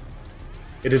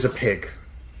 It is a pig.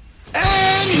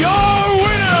 And your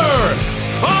winner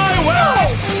by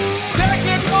way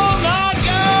technical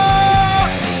knockout,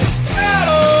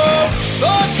 Adam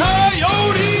the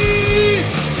Coyote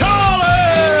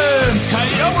Collins.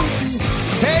 Coyote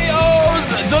KO'd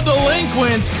the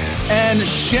delinquent, and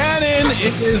Shannon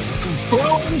is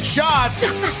throwing shots.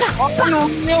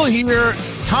 Unreal here.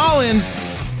 Collins,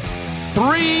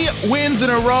 3 wins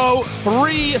in a row,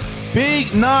 3 big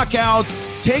knockouts,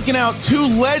 taking out 2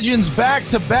 legends back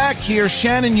to back here.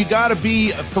 Shannon, you got to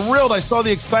be thrilled. I saw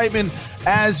the excitement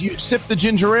as you sip the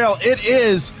ginger ale. It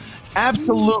is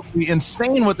absolutely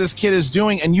insane what this kid is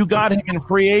doing, and you got him in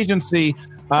free agency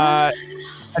and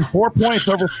 4 points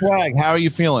over Swag. How are you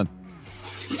feeling?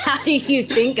 How do you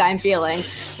think I'm feeling?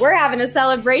 We're having a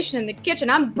celebration in the kitchen.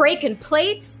 I'm breaking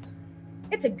plates.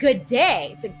 It's a good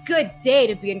day. It's a good day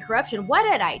to be in corruption. What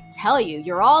did I tell you?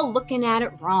 You're all looking at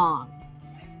it wrong.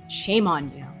 Shame on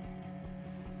you.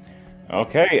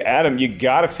 Okay, Adam, you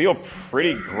got to feel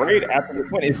pretty great after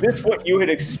this win. Is this what you had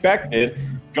expected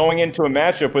going into a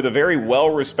matchup with a very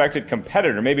well-respected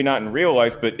competitor, maybe not in real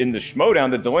life, but in the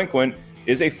Schmodown, the Delinquent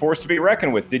is a force to be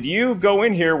reckoned with. Did you go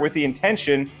in here with the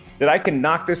intention that I can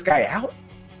knock this guy out?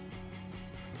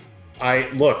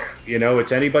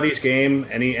 It's anybody's game,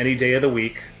 any day of the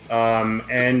week.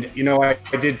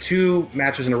 I did 2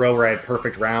 matches in a row where I had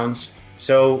perfect rounds.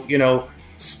 So,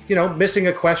 missing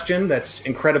a question that's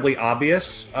incredibly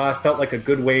obvious felt like a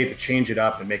good way to change it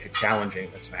up and make it challenging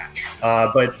this match.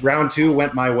 But round 2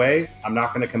 went my way. I'm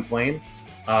not going to complain.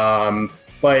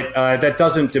 But that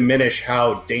doesn't diminish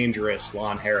how dangerous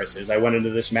Lon Harris is. I went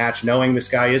into this match knowing this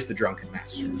guy is the Drunken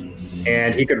Master.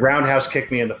 And he could roundhouse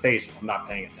kick me in the face if I'm not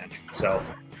paying attention. So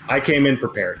I came in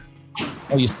prepared.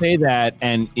 Well, you say that,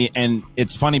 and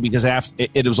it's funny because after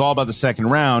it was all about the second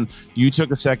round. You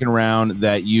took a second round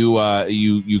that you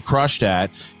crushed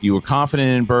at. You were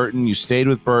confident in Burton. You stayed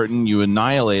with Burton. You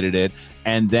annihilated it,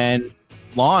 and then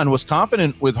Lon was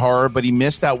confident with Horror, but he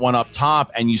missed that one up top,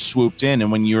 and you swooped in.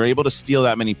 And when you're able to steal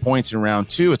that many points in round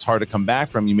 2, it's hard to come back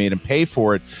from. You made him pay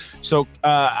for it. So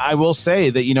I will say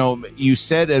that, you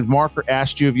said, as Mark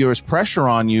asked you if there was pressure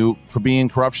on you for being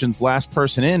Corruption's last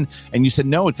person in, and you said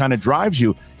no, it kind of drives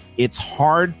you. It's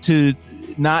hard to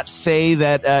not say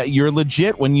that you're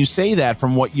legit when you say that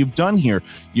from what you've done here.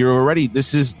 You're already,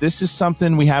 this is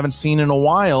something we haven't seen in a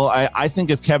while. I think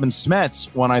of Kevin Smets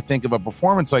when I think of a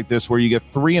performance like this, where you get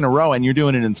 3 in a row and you're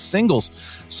doing it in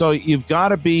singles. So you've got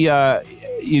to be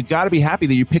happy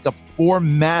that you pick up 4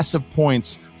 massive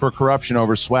points for Corruption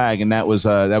over Swag, and that was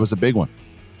a big one.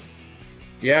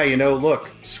 Yeah, look,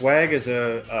 Swag is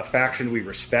a faction we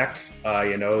respect.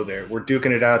 We're duking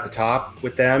it out at the top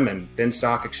with them and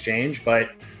Finstock Exchange,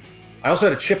 but I also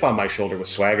had a chip on my shoulder with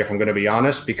Swag, if I'm going to be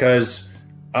honest, because,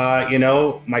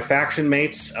 my faction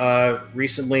mates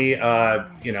recently,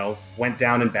 went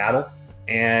down in battle,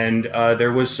 and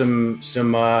there was some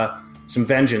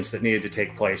vengeance that needed to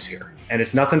take place here. And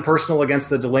it's nothing personal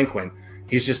against the Delinquent.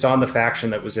 He's just on the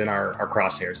faction that was in our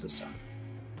crosshairs this time.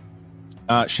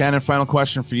 Shannon, final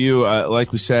question for you.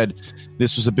 Like we said,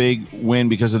 this was a big win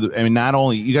because of not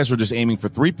only you guys were just aiming for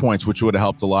 3 points, which would have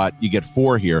helped a lot. You get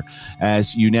 4 here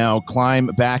as you now climb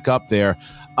back up there.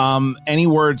 Any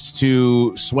words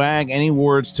to Swag? Any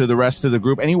words to the rest of the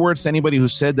group? Any words to anybody who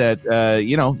said that,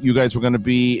 you guys were going to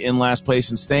be in last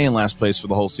place and stay in last place for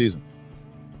the whole season?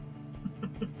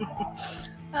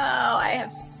 Oh, I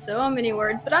have so many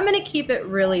words, but I'm going to keep it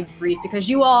really brief because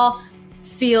you all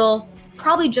feel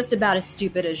probably just about as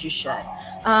stupid as you should.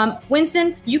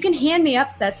 Winston, you can hand me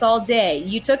upsets all day.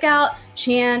 You took out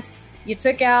Chance, you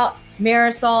took out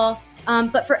Marisol,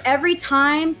 but for every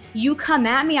time you come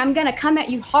at me, I'm going to come at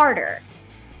you harder.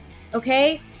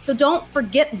 Okay? So don't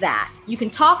forget that. You can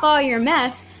talk all your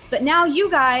mess, but now you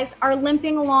guys are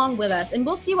limping along with us, and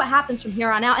we'll see what happens from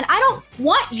here on out. And I don't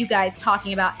want you guys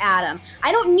talking about Adam.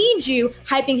 I don't need you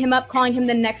hyping him up, calling him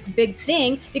the next big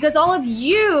thing, because all of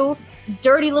you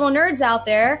dirty little nerds out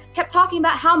there kept talking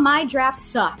about how my draft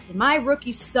sucked and my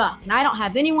rookies suck and I don't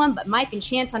have anyone but Mike and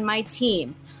Chance on my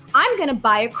team. I'm going to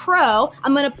buy a crow.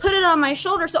 I'm going to put it on my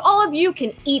shoulder so all of you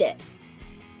can eat it.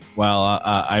 Well,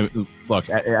 I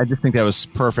just think that was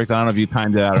perfect. I don't know if you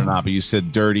timed it out or not, but you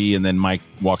said dirty, and then Mike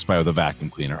walks by with a vacuum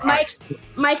cleaner.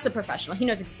 Mike's a professional. He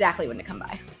knows exactly when to come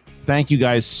by. Thank you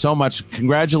guys so much.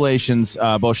 Congratulations,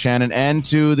 both Shannon and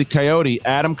to the Coyote,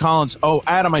 Adam Collins. Oh,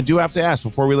 Adam, I do have to ask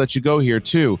before we let you go here,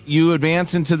 too. You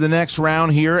advance into the next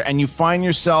round here, and you find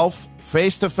yourself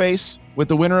face-to-face with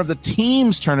the winner of the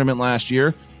teams tournament last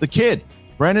year, the Kid,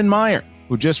 Brendan Meyer,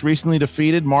 who just recently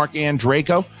defeated Mark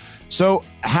Andraco. So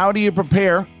how do you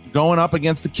prepare going up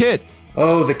against the Kid?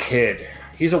 Oh, the Kid.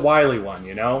 He's a wily one,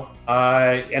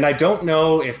 and I don't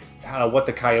know if what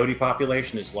the coyote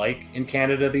population is like in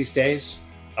Canada these days,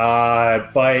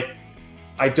 but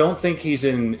I don't think he's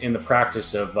in the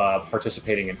practice of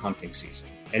participating in hunting season.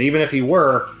 And even if he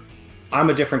were, I'm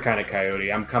a different kind of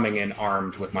coyote. I'm coming in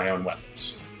armed with my own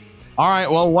weapons. All right.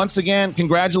 Well, once again,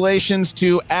 congratulations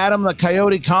to Adam the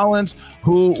Coyote Collins,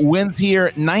 who wins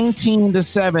here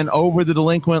 19-7 over the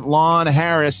Delinquent Lon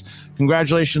Harris.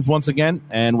 Congratulations once again,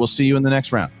 and we'll see you in the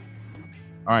next round.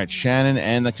 All right, Shannon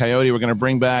and the Coyote, we're going to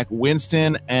bring back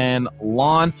Winston and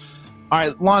Lon. All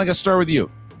right, Lon, I got to start with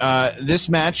you. This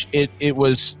match, it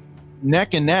was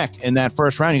neck and neck in that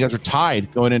first round. You guys were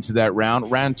tied going into that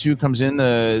round. Round 2 comes in,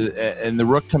 and the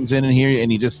Rook comes in here,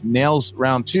 and he just nails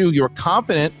round 2. You were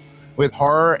confident with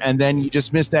Horror, and then you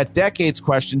just missed that Decades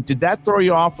question. Did that throw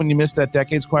you off when you missed that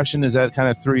Decades question? Is that kind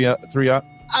of threw you up?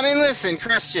 I mean, listen,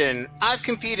 Christian, I've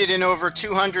competed in over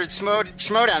 200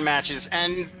 Schmodown matches,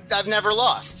 and I've never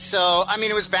lost. So, I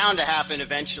mean, it was bound to happen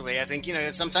eventually. I think,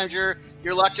 sometimes your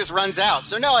luck just runs out.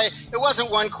 So, no, it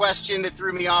wasn't one question that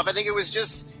threw me off. I think it was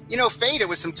just, fate. It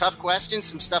was some tough questions,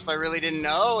 some stuff I really didn't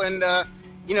know, and,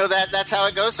 that's how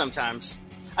it goes sometimes.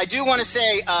 I do want to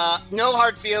say, no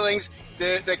hard feelings.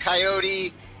 The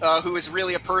Coyote... who is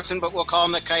really a person, but we'll call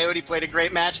him the Coyote, played a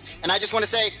great match. And I just want to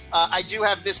say, I do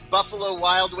have this Buffalo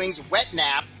Wild Wings wet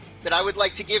nap that I would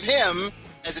like to give him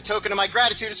as a token of my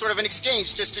gratitude, as sort of an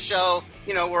exchange, just to show,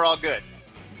 we're all good.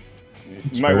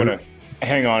 You might want to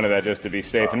hang on to that just to be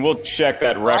safe, and we'll check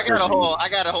that record. I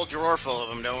got a whole drawer full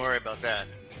of them. Don't worry about that.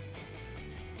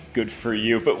 Good for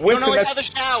you. But you don't always have a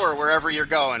shower wherever you're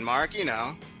going, Mark,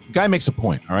 Guy makes a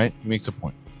point, all right? He makes a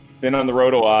point. Been on the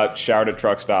road a lot, showered at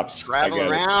truck stops. Travel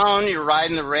around, you're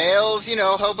riding the rails,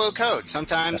 hobo code.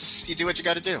 Sometimes you do what you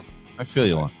got to do. I feel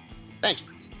you, Lon. Thank you.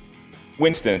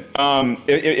 Winston,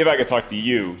 if I could talk to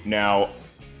you now,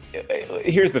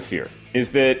 here's the fear, is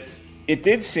that it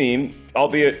did seem,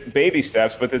 albeit baby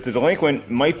steps, but that the delinquent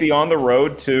might be on the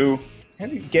road to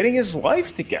getting his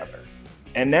life together.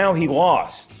 And now he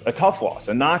lost, a tough loss,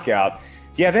 a knockout.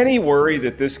 Do you have any worry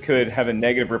that this could have a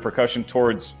negative repercussion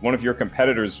towards one of your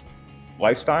competitors'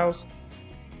 lifestyles?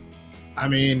 I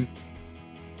mean,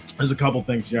 there's a couple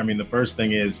things here. I mean, the first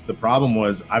thing is the problem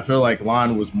was I feel like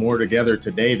Lon was more together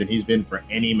today than he's been for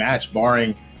any match,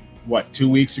 barring 2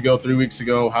 weeks ago, 3 weeks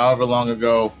ago, however long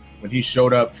ago, when he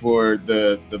showed up for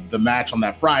the match on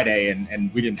that Friday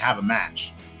and we didn't have a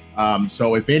match.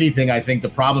 So if anything, I think the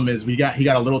problem is he got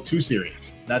a little too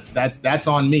serious. That's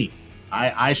on me.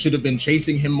 I should have been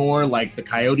chasing him more like the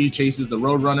Coyote chases the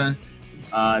Roadrunner.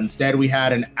 Instead, we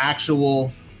had an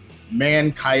actual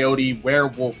man-coyote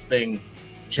werewolf thing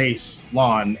chase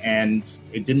Lon, and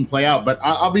it didn't play out. But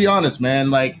I'll be honest,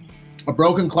 man, like a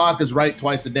broken clock is right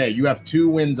twice a day. You have 2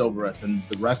 wins over us, and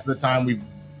the rest of the time we've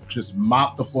just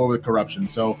mopped the floor with corruption.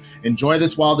 So enjoy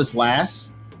this while this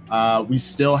lasts. We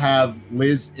still have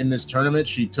Liz in this tournament.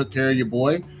 She took care of your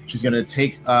boy. She's gonna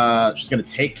take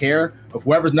care of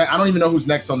whoever's next. I don't even know who's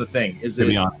next on the thing. It's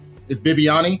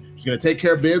Bibiani. She's gonna take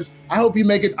care of Bibbs. I hope you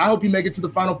make it to the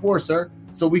Final Four, sir,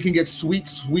 so we can get sweet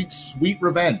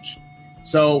revenge.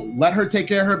 So let her take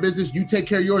care of her business. You take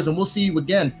care of yours, and we'll see you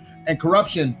again. And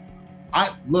corruption,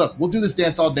 we'll do this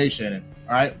dance all day, Shannon.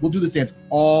 All right, we'll do this dance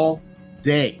all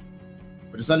day.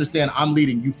 But just understand, I'm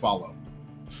leading. You follow.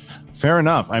 Fair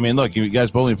enough. I mean, look, you guys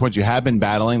both made points. You have been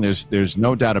battling. There's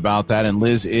no doubt about that. And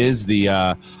Liz is the,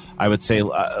 I would say,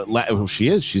 she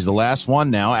is. She's the last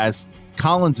one now, as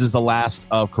Collins is the last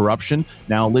of corruption.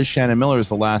 Now Liz Shannon Miller is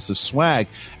the last of swag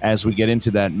as we get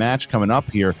into that match coming up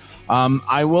here.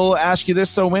 I will ask you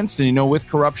this, though, Winston, with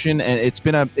corruption, and it's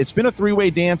been a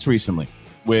 3-way dance recently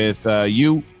with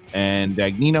you and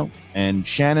Dagnino and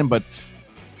Shannon, but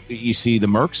you see the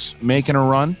Mercs making a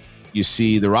run. You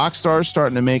see the Rockstars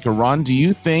starting to make a run. Do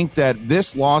you think that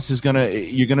this loss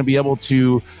you're gonna be able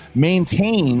to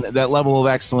maintain that level of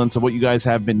excellence of what you guys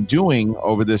have been doing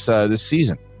over this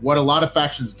season? What a lot of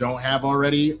factions don't have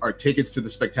already are tickets to the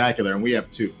Spectacular, and we have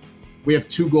 2. We have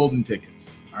 2 golden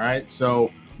tickets. All right. So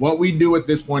what we do at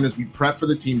this point is we prep for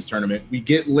the teams tournament. We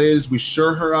get Liz, we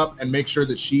shore her up and make sure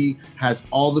that she has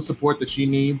all the support that she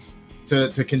needs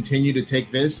to continue to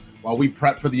take this while we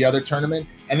prep for the other tournament,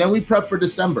 and then we prep for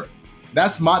December.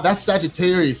 That's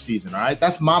Sagittarius season, all right?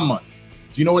 That's my month.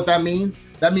 So you know what that means?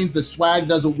 That means the swag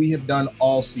does what we have done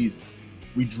all season.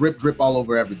 We drip all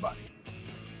over everybody.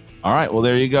 All right, well,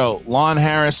 there you go. Lon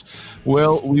Harris,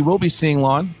 we will be seeing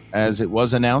Lon, as it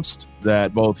was announced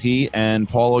that both he and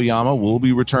Paul Oyama will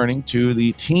be returning to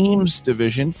the teams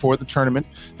division for the tournament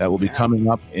that will be coming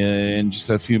up in just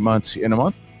a few months, in a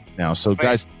month now. So,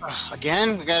 guys,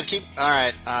 again, we gotta keep. All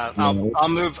right, I'll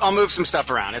move some stuff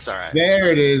around. It's all right.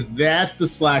 There it is. That's the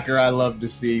slacker I love to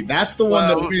see. That's the one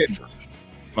that wins.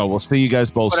 Well, we'll see you guys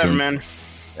both soon.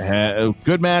 Man.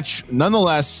 Good match,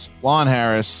 nonetheless. Lon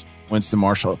Harris, Winston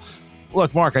Marshall.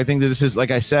 Look, Mark, I think that this is,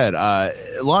 like I said,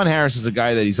 Lon Harris is a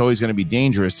guy that he's always going to be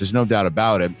dangerous. There's no doubt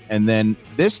about it. And then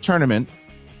this tournament,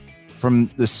 from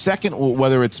the second,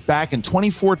 whether it's back in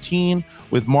 2014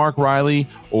 with Mark Riley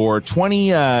or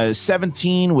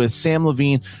 2017 with Sam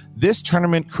Levine, this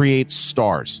tournament creates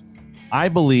stars. I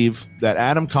believe that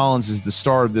Adam Collins is the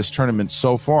star of this tournament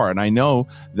so far. And I know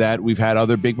that we've had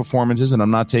other big performances, and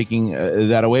I'm not taking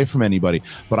that away from anybody.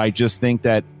 But I just think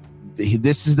that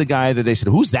this is the guy that they said,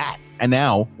 who's that? And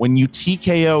now when you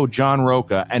TKO John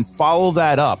Roca and follow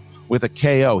that up with a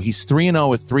KO. He's 3-0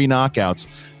 with 3 knockouts.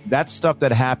 That's stuff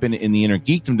that happened in the Inner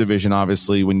Geekdom division,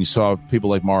 obviously, when you saw people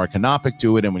like Mara Kanopik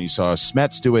do it and when you saw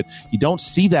Smets do it. You don't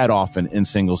see that often in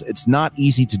singles. It's not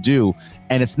easy to do,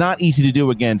 and it's not easy to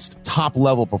do against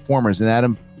top-level performers, and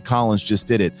Adam Collins just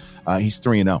did it. He's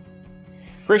 3-0.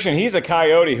 Christian, he's a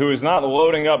coyote who is not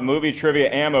loading up movie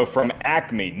trivia ammo from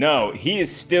Acme. No, he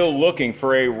is still looking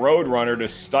for a roadrunner to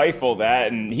stifle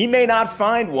that, and he may not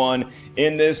find one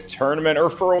in this tournament or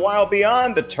for a while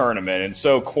beyond the tournament. And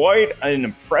so quite an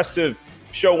impressive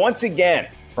show once again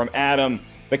from Adam,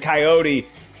 the Coyote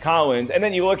Collins. And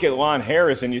then you look at Lon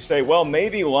Harris and you say, well,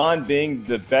 maybe Lon being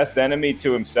the best enemy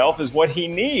to himself is what he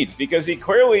needs, because he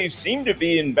clearly seemed to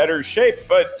be in better shape,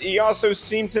 but he also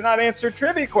seemed to not answer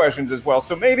trivia questions as well.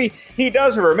 So maybe he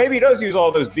does, or maybe he does use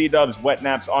all those B-dubs wet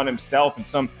naps on himself in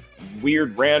some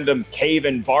weird random cave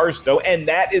in Barstow, and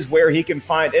that is where he can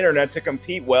find internet to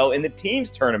compete well in the teams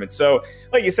tournament. So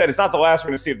like you said, it's not the last we're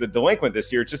going to see of the delinquent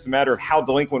this year. It's just a matter of how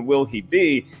delinquent will he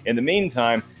be. In the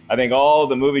meantime, I think all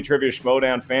the movie trivia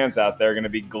Schmodown fans out there are going to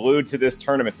be glued to this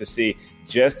tournament to see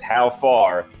just how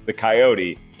far the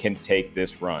Coyote can take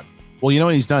this run. Well, you know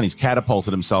what he's done? He's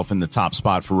catapulted himself in the top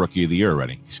spot for Rookie of the Year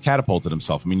already. He's catapulted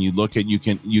himself. I mean, you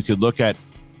could look at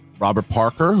Robert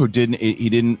Parker, who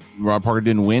Robert Parker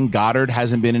didn't win. Goddard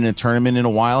hasn't been in a tournament in a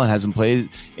while and hasn't played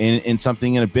in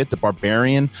something in a bit. The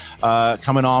Barbarian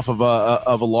coming off of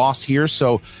a loss here.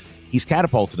 So he's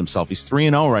catapulted himself. He's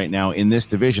 3-0 right now in this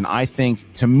division. I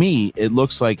think, to me, it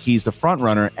looks like he's the front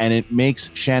runner, and it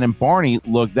makes Shannon Barney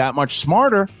look that much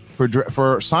smarter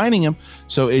for signing him.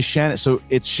 So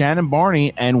it's Shannon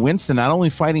Barney and Winston not only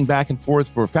fighting back and forth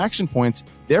for faction points,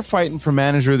 they're fighting for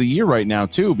Manager of the Year right now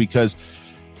too, because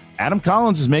Adam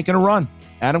Collins is making a run.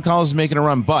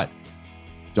 But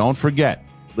don't forget,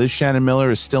 Liz Shannon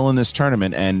Miller is still in this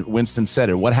tournament, and Winston said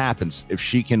it. What happens if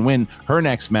she can win her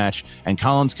next match and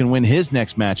Collins can win his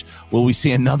next match? Will we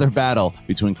see another battle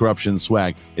between Corruption and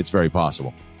Swag? It's very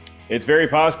possible. It's very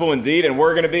possible indeed, and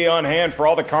we're going to be on hand for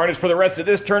all the carnage for the rest of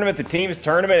this tournament, the teams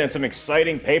tournament, and some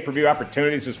exciting pay-per-view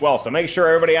opportunities as well. So make sure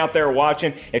everybody out there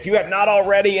watching, if you have not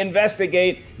already,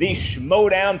 investigate the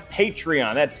Schmodown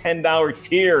Patreon. That $10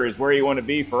 tier is where you want to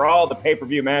be for all the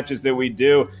pay-per-view matches that we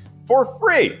do for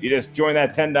free. You just join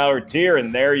that $10 tier,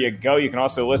 and there you go. You can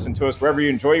also listen to us wherever you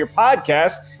enjoy your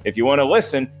podcast if you want to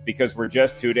listen, because we're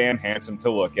just too damn handsome to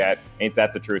look at. Ain't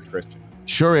that the truth, Christian?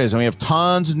 Sure is. And we have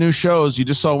tons of new shows. You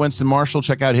just saw Winston Marshall.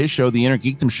 Check out his show, The Inner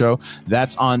Geekdom Show.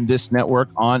 That's on this network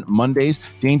on Mondays.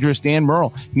 Dangerous Dan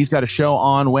Murrell, he's got a show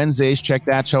on Wednesdays. Check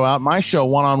that show out. My show,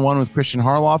 One-on-One with Christian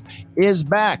Harloff, is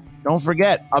back. Don't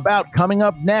forget about Coming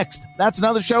Up Next. That's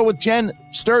another show with Jen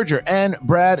Sturger and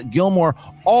Brad Gilmore.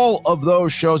 All of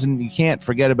those shows, and you can't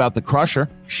forget about The Crusher.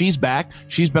 She's back.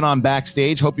 She's been on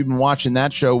Backstage. Hope you've been watching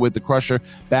that show with The Crusher,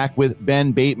 back with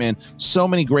Ben Bateman. So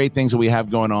many great things that we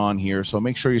have going on here. So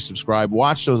make sure you subscribe,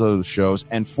 watch those other shows.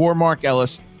 And for Mark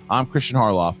Ellis, I'm Christian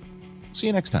Harloff. See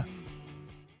you next time.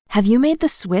 Have you made the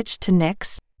switch to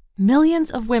Knix?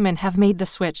 Millions of women have made the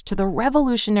switch to the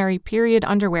revolutionary period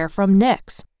underwear from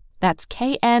Knix. That's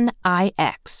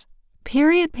Knix.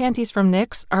 Period panties from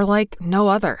Knix are like no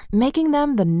other, making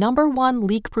them the #1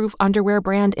 leak-proof underwear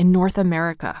brand in North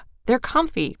America. They're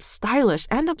comfy, stylish,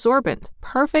 and absorbent,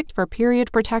 perfect for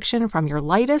period protection from your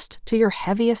lightest to your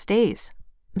heaviest days.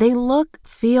 They look,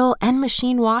 feel, and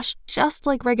machine wash just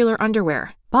like regular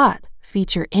underwear, but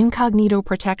feature incognito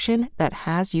protection that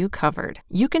has you covered.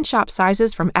 You can shop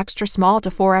sizes from extra small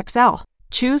to 4XL.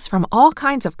 Choose from all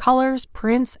kinds of colors,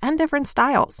 prints, and different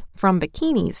styles, from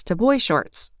bikinis to boy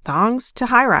shorts, thongs to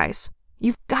high-rise.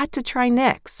 You've got to try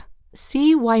Knix.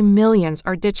 See why millions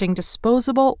are ditching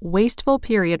disposable, wasteful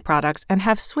period products and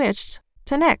have switched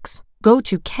to Knix. Go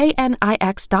to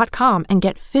knix.com and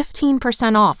get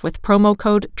 15% off with promo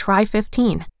code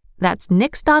TRY15. That's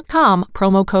knix.com,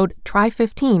 promo code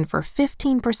TRY15 for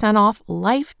 15% off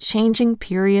life-changing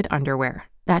period underwear.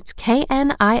 That's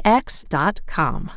knix.com.